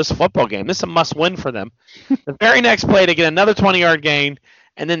control of this football game. This is a must-win for them. The very next play, they get another 20-yard gain.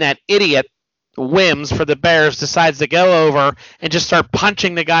 And then that idiot Wims for the Bears decides to go over and just start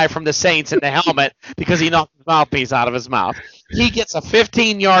punching the guy from the Saints in the helmet because he knocked his mouthpiece out of his mouth. He gets a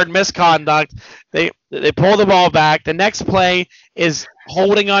 15-yard misconduct. They pull the ball back. The next play is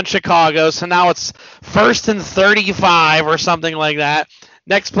holding on Chicago, so now it's 1st and 35 or something like that.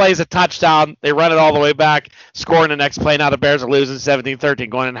 Next play is a touchdown. They run it all the way back, scoring the next play. Now the Bears are losing 17-13,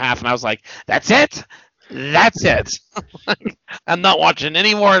 going in half, and I was like, that's it? That's it. I'm not watching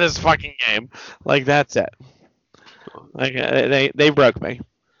any more of this fucking game. Like, that's it. Like, they broke me.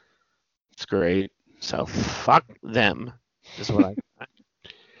 It's great. So fuck them is what I.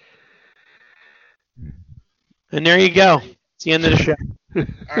 And there you go. It's the end of the show.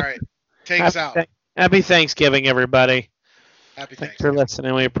 All right. Take us out. Happy Thanksgiving, everybody. Happy Thanks for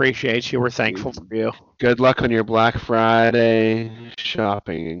listening. We appreciate you. We're thankful for you. Good luck on your Black Friday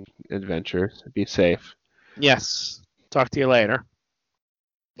shopping adventures. Be safe. Yes. Talk to you later.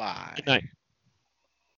 Bye. Good night.